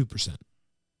around 2%.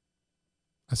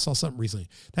 I saw something recently.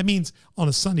 That means on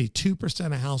a Sunday, 2%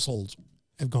 of households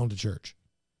have gone to church.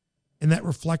 And that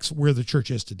reflects where the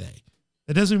church is today.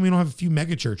 That doesn't mean we don't have a few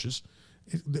mega churches,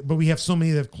 but we have so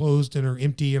many that have closed and are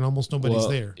empty and almost nobody's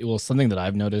there. Well, something that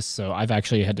I've noticed, so I've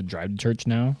actually had to drive to church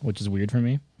now, which is weird for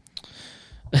me.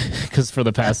 Because for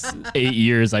the past 8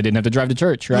 years, I didn't have to drive to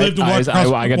church, right?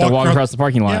 I got to walk across the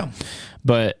parking lot. Yeah.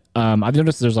 But I've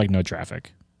noticed there's like no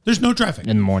traffic. There's no traffic.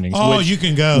 In the mornings. Oh, you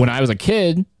can go. When I was a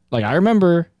kid, like I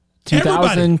remember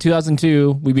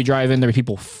 2002, we'd be driving, there were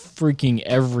people freaking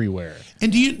everywhere.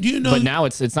 And do you know? But now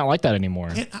it's not like that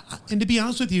anymore. And to be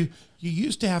honest with you, you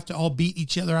used to have to all beat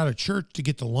each other out of church to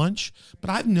get to lunch. But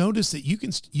I've noticed that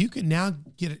you can now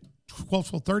get at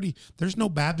 12:30. There's no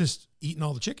Baptist eating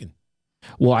all the chicken.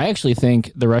 Well, I actually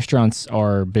think the restaurants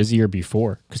are busier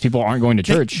before because people aren't going to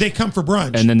church. They come for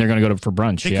brunch. And then they're going to go for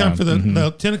brunch. They come for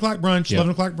the 10 o'clock brunch,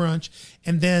 11 o'clock brunch.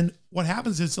 And then what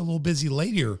happens is it's a little busy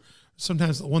later,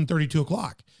 sometimes at 1:30, 2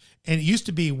 o'clock. And it used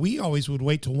to be we always would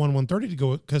wait till 1:30 to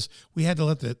go because we had to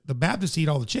let the Baptists eat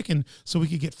all the chicken so we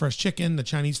could get fresh chicken. The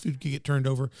Chinese food could get turned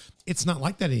over. It's not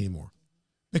like that anymore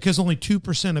because only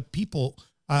 2% of people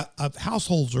of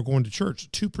households are going to church.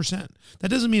 2%. That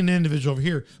doesn't mean an individual over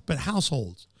here, but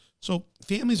households. So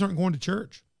families aren't going to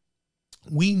church.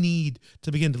 We need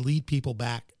to begin to lead people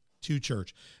back to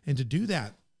church. And to do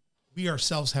that, we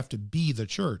ourselves have to be the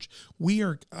church. We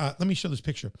are, let me show this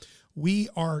picture. We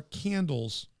are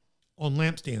candles on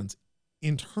lampstands,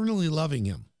 internally loving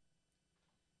him.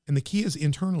 And the key is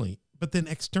internally, but then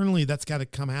externally, that's got to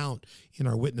come out in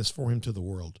our witness for him to the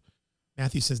world.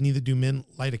 Matthew says, neither do men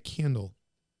light a candle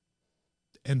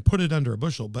and put it under a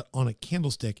bushel, but on a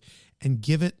candlestick, and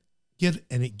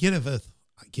and it giveth,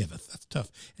 that's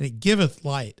tough, and it giveth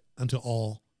light unto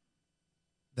all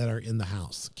that are in the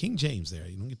house. King James there.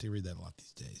 You don't get to read that a lot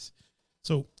these days.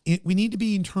 So we need to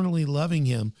be internally loving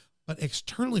him, but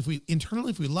externally,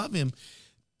 if we love him,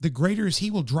 the greater is he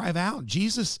will drive out.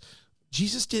 Jesus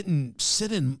didn't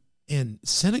sit in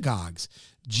synagogues.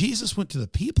 Jesus went to the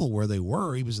people where they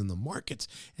were. He was in the markets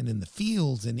and in the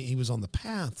fields, and he was on the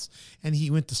paths, and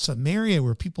he went to Samaria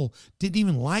where people didn't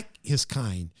even like his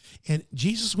kind. And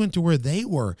Jesus went to where they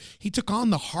were. He took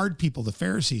on the hard people, the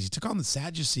Pharisees. He took on the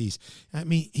Sadducees. I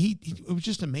mean, it was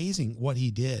just amazing what he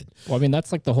did. Well, I mean,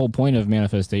 that's like the whole point of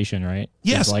manifestation, right?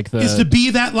 Yes, like is to be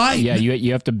that light. Yeah,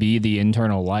 you have to be the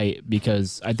internal light,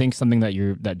 because I think something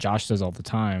that Josh says all the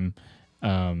time,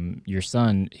 your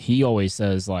son, he always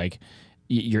says, like,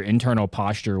 your internal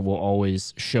posture will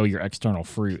always show your external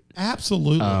fruit.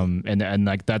 Absolutely. And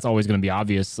like, that's always going to be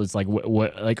obvious. It's like,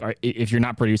 if you're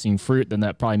not producing fruit, then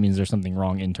that probably means there's something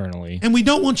wrong internally. And we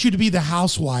don't want you to be the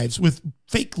housewives with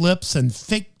fake lips and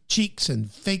fake cheeks and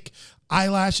fake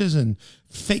eyelashes and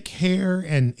fake hair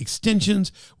and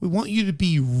extensions. We want you to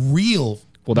be real.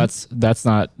 Well, that's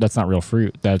not real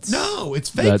fruit. It's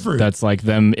fake fruit. That's like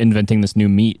them inventing this new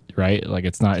meat, right? Like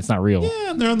it's not real. Yeah,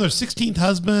 and they're on their 16th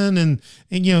husband, and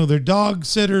their dog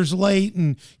sitter's late,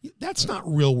 and that's not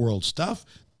real world stuff.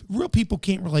 Real people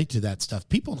can't relate to that stuff.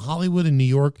 People in Hollywood and New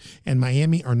York and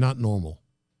Miami are not normal.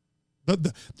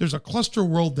 There's a cluster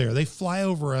world there. They fly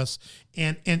over us,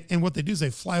 and what they do is they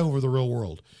fly over the real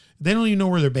world. They don't even know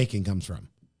where their bacon comes from.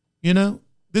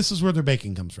 This is where their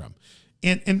bacon comes from.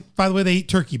 And by the way, they eat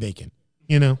turkey bacon.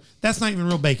 That's not even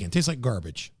real bacon. It tastes like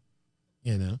garbage.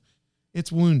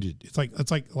 It's wounded.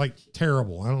 It's like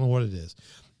terrible. I don't know what it is.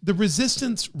 The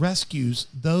resistance rescues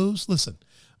those. Listen,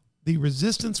 the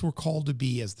resistance we're called to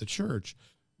be as the church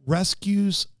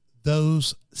rescues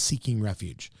those seeking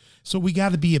refuge. So we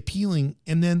got to be appealing,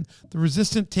 and then the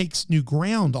resistant takes new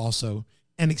ground also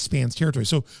and expands territory.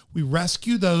 So we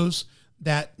rescue those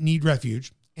that need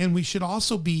refuge, and we should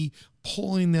also be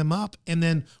pulling them up, and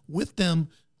then with them,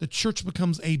 the church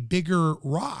becomes a bigger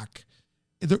rock.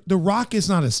 The rock is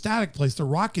not a static place. The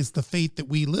rock is the faith that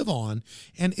we live on.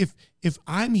 And if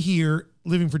I'm here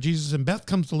living for Jesus and Beth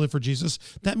comes to live for Jesus,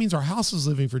 that means our house is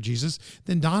living for Jesus.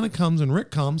 Then Donna comes and Rick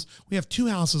comes. We have two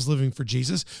houses living for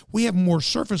Jesus. We have more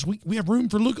surface. We have room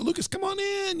for Lucas. Come on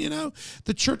in.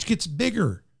 The church gets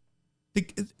bigger.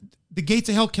 The gates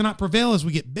of hell cannot prevail as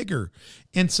we get bigger.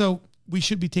 And so we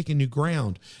should be taking new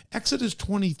ground. Exodus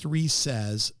 23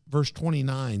 says, verse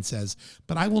 29 says,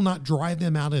 "But I will not drive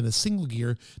them out in a single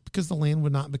year, because the land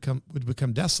would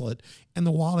become desolate, and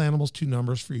the wild animals too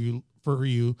numerous for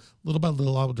you. Little by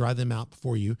little, I will drive them out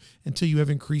before you until you have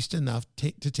increased enough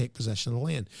to take possession of the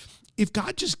land." If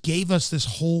God just gave us this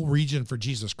whole region for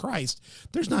Jesus Christ,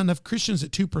 there's not enough Christians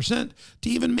at 2% to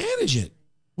even manage it.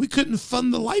 We couldn't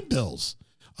fund the light bills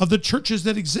of the churches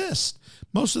that exist.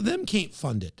 Most of them can't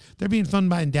fund it. They're being funded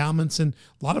by endowments, and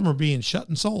a lot of them are being shut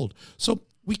and sold. So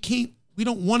we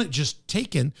don't want it just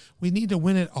taken. We need to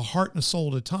win it a heart and a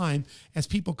soul at a time. As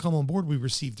people come on board, we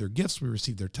receive their gifts, we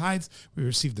receive their tithes, we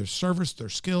receive their service, their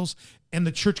skills, and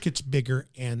the church gets bigger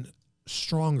and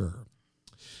stronger.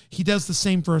 He does the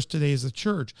same for us today as a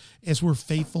church, as we're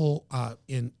faithful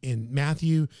in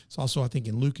Matthew. It's also, I think,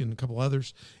 in Luke and a couple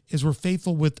others, as we're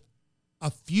faithful with a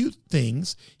few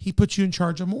things, he puts you in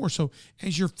charge of more. So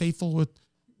as you're faithful with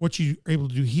what you are able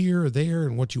to do here or there,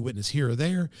 and what you witness here or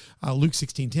there, Luke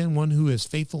 16:10, one who is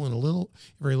faithful in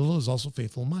very little is also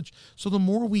faithful in much. So the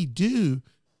more we do,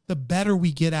 the better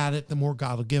we get at it, the more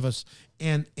God will give us,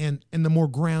 and the more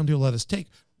ground he'll let us take.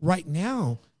 Right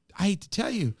now, I hate to tell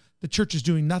you, the church is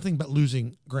doing nothing but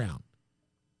losing ground.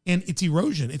 And it's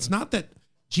erosion. It's not that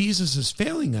Jesus is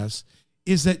failing us,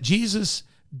 is that Jesus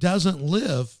doesn't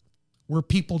live where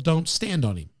people don't stand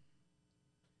on him.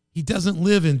 He doesn't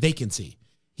live in vacancy.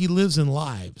 He lives in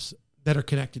lives that are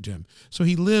connected to him. So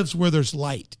he lives where there's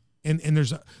light, and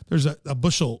there's a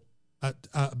bushel,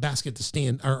 a basket to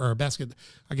stand, or a basket,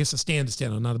 I guess a stand to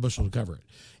stand on, not a bushel to cover it.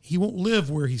 He won't live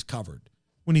where he's covered.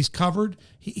 When he's covered,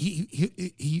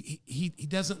 he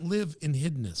doesn't live in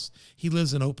hiddenness. He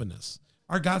lives in openness.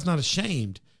 Our God's not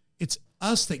ashamed. It's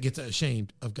us that gets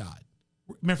ashamed of God.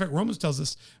 Matter of fact, Romans tells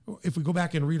us, if we go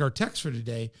back and read our text for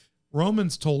today,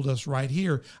 Romans told us right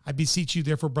here, "I beseech you,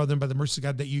 therefore, brethren, by the mercy of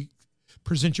God, that you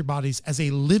present your bodies as a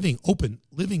living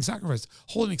sacrifice,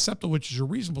 holy and acceptable, which is your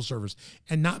reasonable service,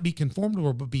 and not be conformed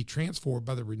to, but be transformed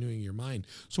by the renewing of your mind."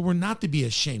 So we're not to be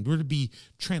ashamed. We're to be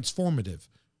transformative.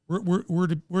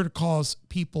 We're to cause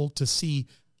people to see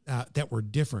that we're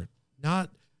different,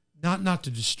 not not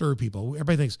to disturb people.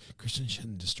 Everybody thinks Christians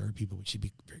shouldn't disturb people. We should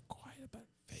be very quiet about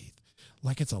faith,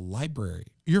 like it's a library.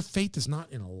 Your faith is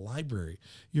not in a library.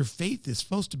 Your faith is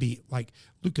supposed to be, like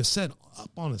Lucas said,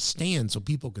 up on a stand so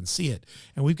people can see it.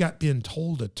 And we've been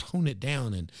told to tone it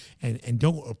down and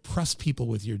don't oppress people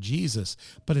with your Jesus.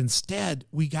 But instead,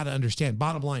 we got to understand,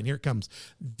 bottom line, here it comes.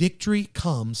 Victory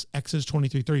comes. Exodus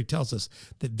 23:30 tells us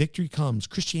that victory comes.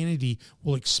 Christianity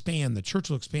will expand. The church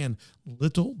will expand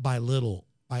little by little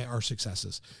by our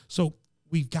successes. So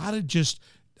we've got to just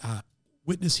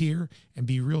witness here and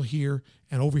be real here,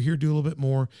 and over here do a little bit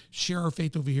more, share our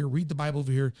faith over here, read the Bible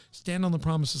over here, stand on the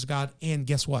promises of God, and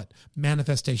guess what?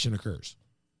 Manifestation occurs.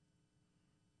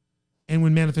 And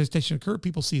when manifestation occurs,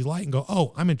 people see light and go,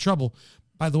 oh, I'm in trouble.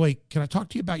 By the way, can I talk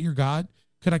to you about your God?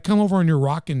 Could I come over on your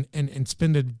rock and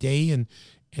spend a day and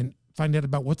find out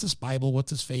about what's this Bible,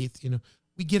 what's this faith? You know,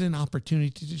 we get an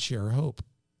opportunity to share our hope.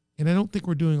 And I don't think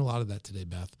we're doing a lot of that today,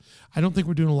 Beth. I don't think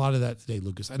we're doing a lot of that today,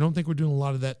 Lucas. I don't think we're doing a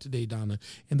lot of that today, Donna.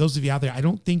 And those of you out there, I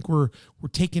don't think we're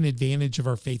taking advantage of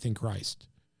our faith in Christ.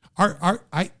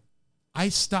 I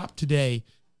stopped today.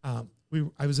 I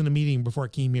was in a meeting before I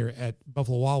came here at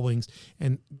Buffalo Wild Wings,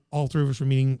 and all three of us were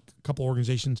meeting a couple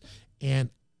organizations,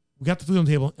 and we got the food on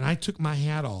the table, and I took my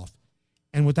hat off,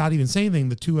 and without even saying anything,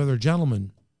 the two other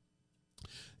gentlemen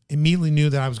immediately knew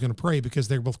that I was going to pray because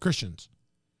they're both Christians.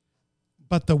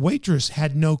 But the waitress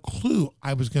had no clue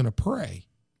I was going to pray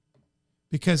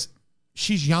because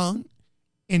she's young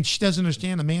and she doesn't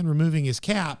understand a man removing his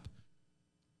cap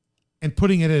and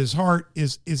putting it at his heart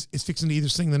is fixing to either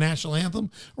sing the national anthem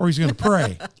or he's going to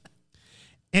pray.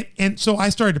 and so I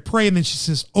started to pray, and then she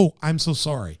says, oh, I'm so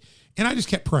sorry. And I just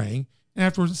kept praying. And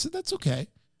afterwards I said, that's okay.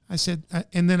 I said,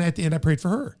 and then at the end I prayed for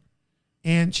her.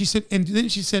 And she said, and then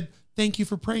she said, thank you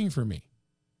for praying for me,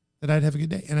 that I'd have a good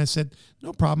day. And I said,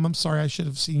 no problem. I'm sorry. I should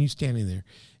have seen you standing there.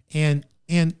 And,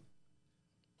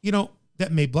 you know,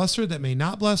 that may bless her, that may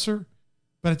not bless her.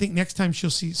 But I think next time she'll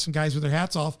see some guys with their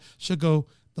hats off, she'll go,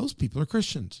 those people are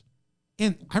Christians.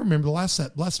 And I remember the last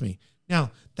set blessed me.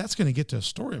 Now, that's going to get to a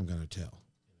story I'm going to tell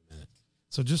in a minute.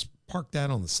 So just park that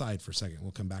on the side for a second.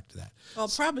 We'll come back to that. Well,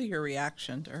 probably your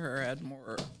reaction to her had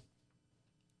more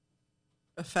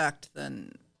effect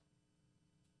than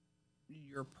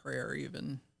your prayer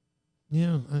even.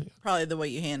 Yeah. Probably the way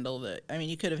you handled it. I mean,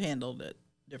 you could have handled it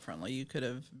differently. You could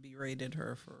have berated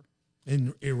her for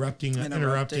interrupting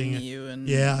you. And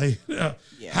yeah. yeah.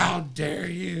 How dare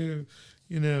you,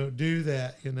 do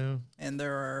that, And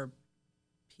there are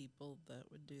people that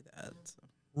would do that. So.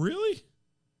 Really?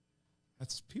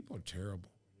 People are terrible.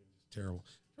 Terrible.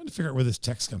 I'm trying to figure out where this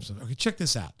text comes from. Okay, check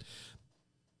this out.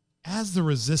 As the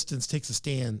resistance takes a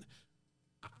stand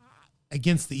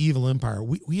against the evil empire,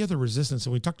 we have the resistance.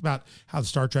 And we talked about how the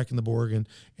Star Trek and the Borg and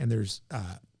there's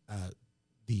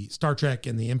the Star Trek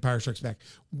and the Empire Strikes Back.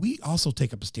 We also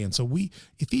take up a stand. So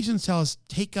Ephesians tell us,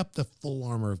 take up the full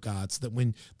armor of God so that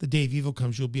when the day of evil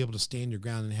comes, you'll be able to stand your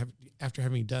ground and after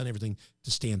having done everything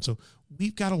to stand. So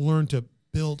we've got to learn to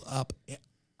build up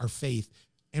our faith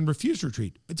and refuse to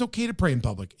retreat. It's okay to pray in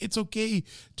public. It's okay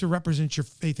to represent your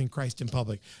faith in Christ in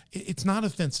public. It's not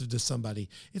offensive to somebody.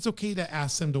 It's okay to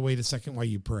ask them to wait a second while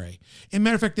you pray. And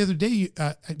matter of fact, the other day,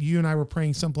 you and I were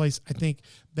praying someplace, I think,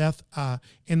 Beth,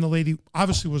 and the lady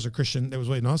obviously was a Christian that was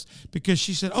waiting on us because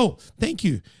she said, oh, thank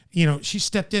you. She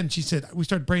stepped in. She said, we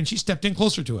started praying. She stepped in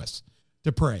closer to us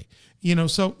to pray.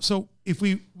 So if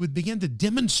we would begin to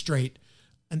demonstrate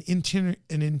an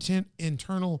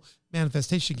internal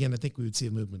manifestation again, I think we would see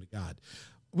a movement of God.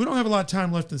 We don't have a lot of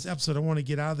time left in this episode. I want to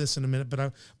get out of this in a minute, but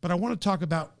I want to talk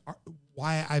about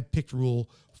why I picked Rule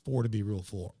 4 to be Rule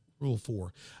 4. Rule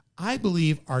 4. I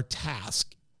believe our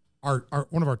task, our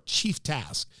one of our chief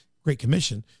tasks, Great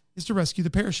Commission, is to rescue the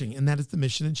perishing, and that is the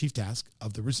mission and chief task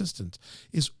of the resistance.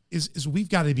 Is we've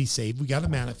got to be saved, we got to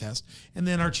manifest, and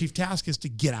then our chief task is to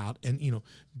get out and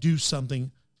do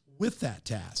something with that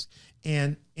task.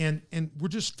 And we're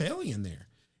just failing in there.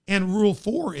 And Rule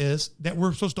 4 is that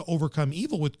we're supposed to overcome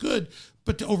evil with good,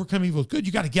 but to overcome evil with good,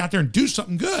 you got to get out there and do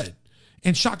something good.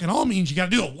 And shock and awe means you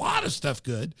got to do a lot of stuff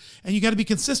good, and you got to be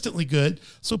consistently good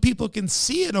so people can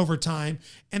see it over time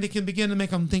and it can begin to make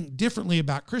them think differently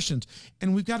about Christians.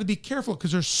 And we've got to be careful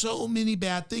because there's so many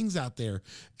bad things out there.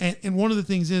 And one of the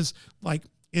things is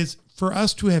for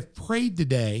us to have prayed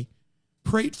today,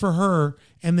 prayed for her,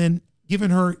 and then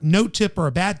given her no tip or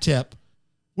a bad tip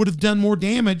would have done more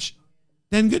damage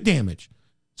than good damage.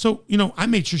 So, I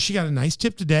made sure she got a nice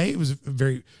tip today. It was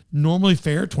very normally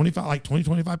fair,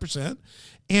 25%.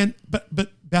 But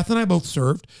Beth and I both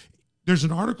served. There's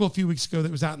an article a few weeks ago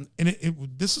that was out, and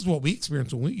this is what we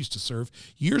experienced when we used to serve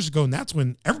years ago, and that's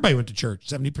when everybody went to church,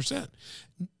 70%.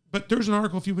 But there was an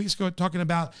article a few weeks ago talking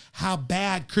about how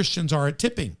bad Christians are at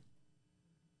tipping.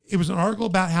 It was an article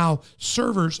about how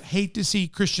servers hate to see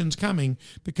Christians coming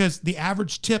because the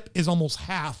average tip is almost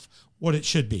half what it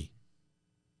should be.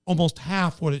 Almost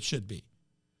half what it should be.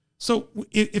 So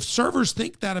if servers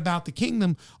think that about the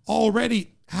kingdom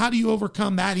already, how do you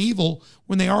overcome that evil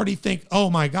when they already think, oh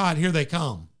my God, here they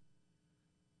come?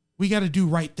 We got to do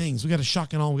right things. We got to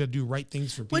shock and all. We got to do right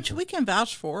things for people. Which we can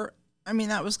vouch for. I mean,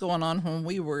 that was going on when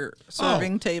we were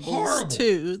serving tables horrible.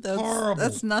 too. Horrible.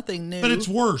 That's nothing new. But it's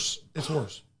worse. It's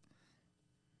worse.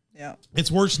 Yeah.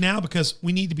 It's worse now because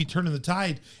we need to be turning the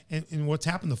tide. And what's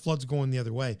happened, the flood's going the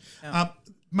other way. Yeah.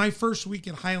 My first week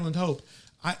at Highland Hope,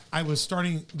 I was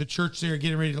starting the church there,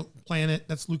 getting ready to plant it.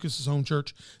 That's Lucas's home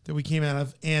church that we came out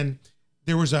of. And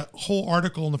there was a whole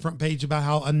article on the front page about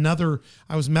how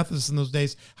I was Methodist in those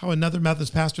days, how another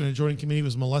Methodist pastor in a adjoining community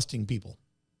was molesting people.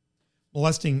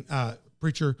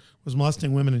 Preacher was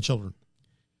molesting women and children.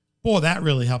 Boy, that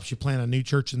really helps you plant a new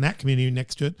church in that community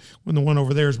next to it when the one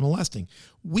over there is molesting.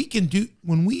 We can do,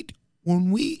 when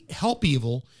we help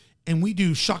evil and we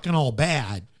do shock and all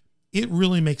bad, it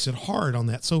really makes it hard on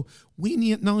that. So we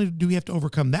need, not only do we have to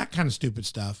overcome that kind of stupid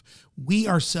stuff, we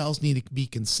ourselves need to be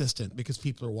consistent because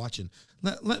people are watching.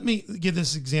 Let me give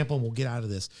this example and we'll get out of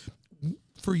this.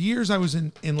 For years, I was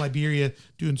in Liberia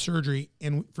doing surgery,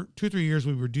 and for 2 or 3 years,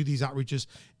 we would do these outreaches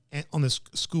on this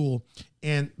school,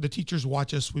 and the teachers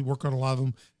watch us. We work on a lot of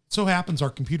them. It so happens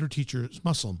our computer teacher is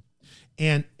Muslim,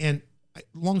 and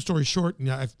long story short,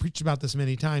 I've preached about this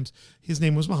many times. His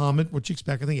name was Muhammad, what you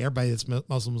expect. I think everybody that's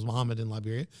Muslim is Muhammad in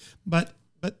Liberia, but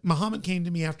Muhammad came to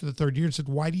me after the 3rd year and said,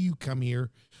 "Why do you come here?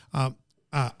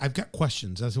 I've got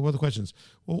questions." I said, "What are the questions?"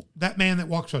 Well, that man that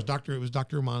walks us, it was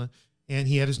Dr. Umana, and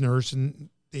he had his nurse, and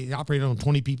they operated on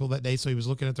 20 people that day. So he was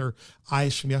looking at their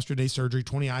eyes from yesterday's surgery,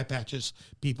 20 eye patches,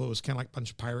 people. It was kind of like a bunch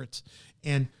of pirates.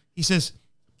 And he says,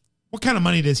 "What kind of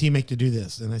money does he make to do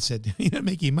this?" And I said, "He doesn't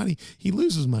make any money. He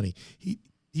loses money.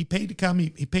 He paid to come.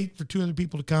 He paid for 2 other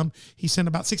people to come. He sent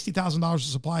about $60,000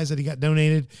 of supplies that he got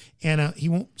donated, and he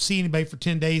won't see anybody for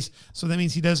 10 days. So that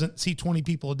means he doesn't see 20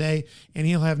 people a day, and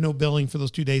he'll have no billing for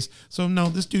those 2 days. So no,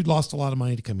 this dude lost a lot of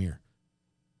money to come here."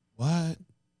 "What?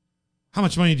 How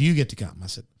much money do you get to come?" I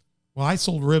said, "Well, I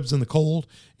sold ribs in the cold,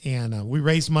 and we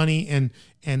raised money,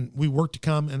 and we worked to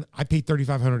come, and I paid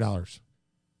 $3,500.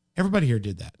 Everybody here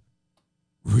did that."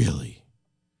 "Really?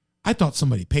 I thought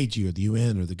somebody paid you, or the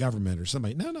UN or the government or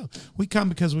somebody." No. We come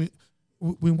because we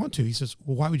want to." He says,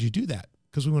 "Well, why would you do that?"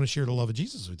 "Because we want to share the love of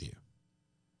Jesus with you.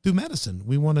 Through medicine,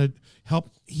 we want to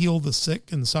help heal the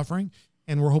sick and the suffering,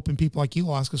 and we're hoping people like you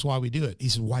will ask us why we do it." He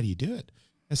said, "Why do you do it?"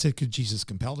 I said, "Because Jesus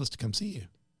compelled us to come see you."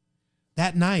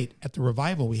 That night, at the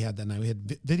revival we had that night, we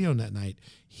had video that night,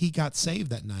 he got saved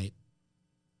that night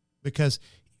because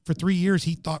for 3 years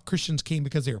he thought Christians came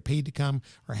because they were paid to come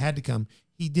or had to come.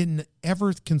 He didn't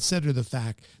ever consider the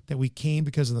fact that we came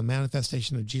because of the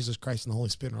manifestation of Jesus Christ and the Holy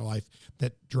Spirit in our life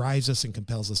that drives us and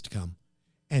compels us to come.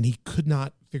 And he could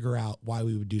not figure out why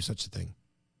we would do such a thing.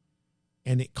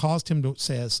 And it caused him to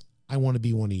say, "I want to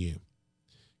be one of you,"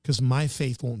 because my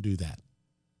faith won't do that.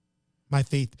 My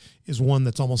faith is one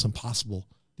that's almost impossible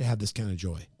to have this kind of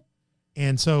joy.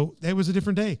 And so that was a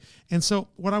different day. And so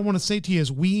what I want to say to you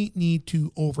is we need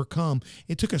to overcome.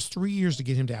 It took us 3 years to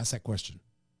get him to ask that question.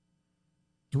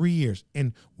 3 years.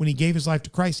 And when he gave his life to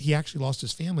Christ, he actually lost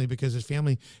his family because his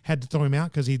family had to throw him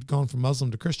out because he'd gone from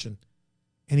Muslim to Christian.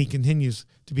 And he continues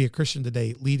to be a Christian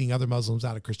today, leading other Muslims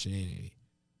out of Christianity.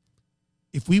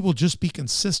 If we will just be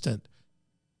consistent,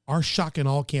 our shock and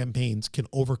all campaigns can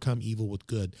overcome evil with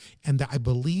good. And I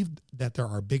believe that they're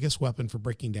our biggest weapon for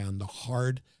breaking down the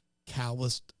hard,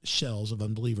 calloused shells of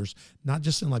unbelievers, not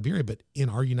just in Liberia, but in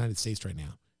our United States right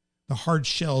now. The hard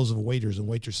shells of waiters and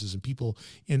waitresses and people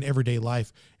in everyday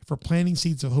life. For planting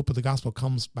seeds of hope of the gospel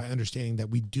comes by understanding that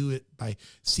we do it by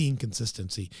seeing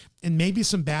consistency. And maybe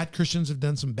some bad Christians have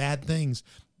done some bad things,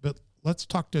 but let's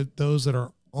talk to those that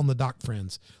are on the dock,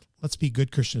 friends. Let's be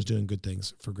good Christians doing good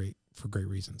things for great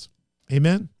reasons.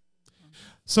 Amen.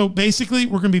 So basically,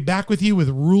 we're going to be back with you with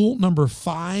rule number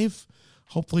 5.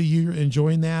 Hopefully you're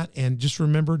enjoying that. And just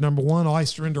remember, number 1, I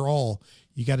surrender all.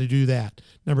 You got to do that.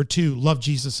 Number 2, love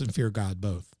Jesus and fear God,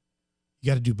 both. You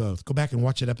got to do both. Go back and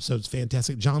watch that episode. It's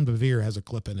fantastic. John Bevere has a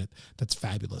clip in it that's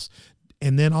fabulous.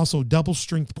 And then also double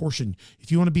strength portion.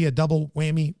 If you want to be a double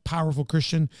whammy, powerful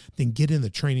Christian, then get in the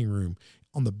training room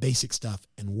on the basic stuff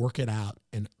and work it out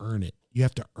and earn it. You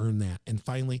have to earn that. And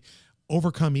finally,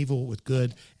 overcome evil with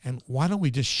good. And why don't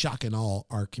we just shock and awe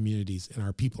our communities and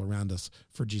our people around us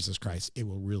for Jesus Christ? It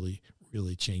will really,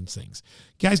 really change things.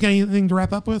 Guys, got anything to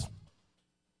wrap up with?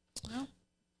 No.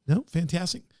 No?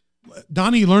 Fantastic.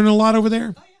 Donnie, you learning a lot over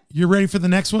there? Oh, You're ready for the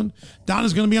next one?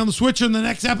 Donna's going to be on the switcher in the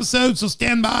next episode, so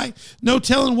stand by. No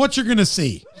telling what you're going to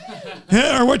see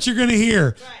or what you're going to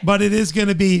hear, but it is going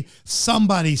to be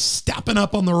somebody stepping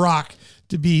up on the rock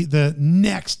to be the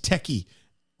next techie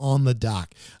on the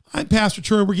dock. I'm Pastor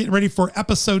Troy. We're getting ready for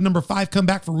episode number 5. Come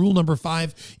back for rule number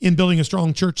 5 in Building a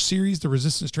Strong Church series, the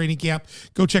Resistance Training Camp.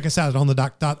 Go check us out at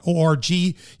onthedock.org.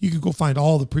 You can go find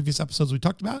all the previous episodes we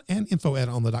talked about and info at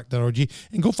onthedock.org.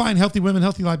 And go find Healthy Women,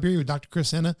 Healthy Liberia with Dr.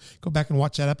 Chris Henna. Go back and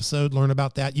watch that episode, learn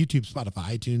about that. YouTube,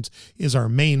 Spotify, iTunes is our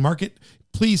main market.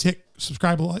 Please hit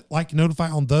subscribe, like, notify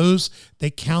on those. They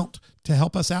count to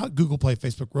help us out. Google Play,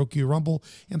 Facebook, Roku, Rumble,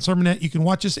 and Sermonet. You can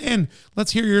watch us. And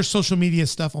let's hear your social media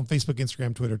stuff on Facebook,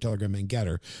 Instagram, Twitter, Telegram, and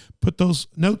Getter. Put those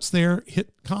notes there.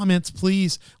 Hit comments,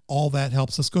 please. All that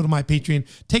helps us. Go to my Patreon.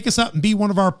 Take us up and be one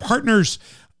of our partners.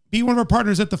 Be one of our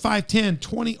partners at the $5, $10,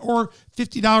 $20, or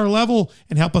 $50 level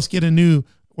and help us get a new,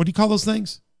 what do you call those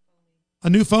things? A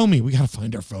new foamy. We got to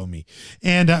find our foamy.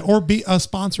 And or be a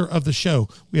sponsor of the show.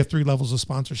 We have 3 levels of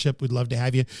sponsorship. We'd love to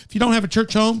have you. If you don't have a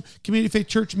church home, Community Faith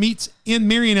Church meets in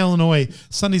Marion, Illinois,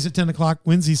 Sundays at 10 o'clock,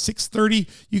 Wednesdays 6:30.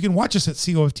 You can watch us at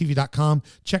coftv.com.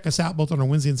 Check us out both on our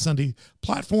Wednesday and Sunday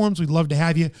platforms. We'd love to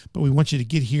have you, but we want you to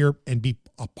get here and be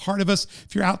a part of us.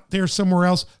 If you're out there somewhere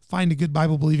else, find a good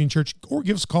Bible-believing church or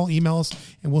give us a call, email us,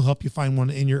 and we'll help you find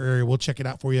one in your area. We'll check it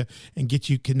out for you and get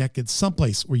you connected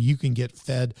someplace where you can get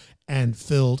fed and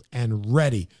filled and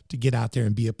ready to get out there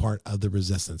and be a part of the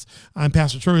resistance. I'm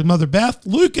Pastor Troy with Mother Beth.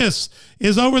 Lucas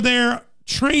is over there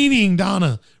training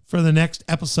Donna for the next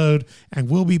episode, and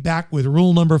we'll be back with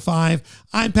rule number 5.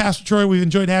 I'm Pastor Troy. We've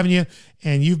enjoyed having you,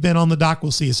 and you've been on the dock.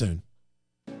 We'll see you soon.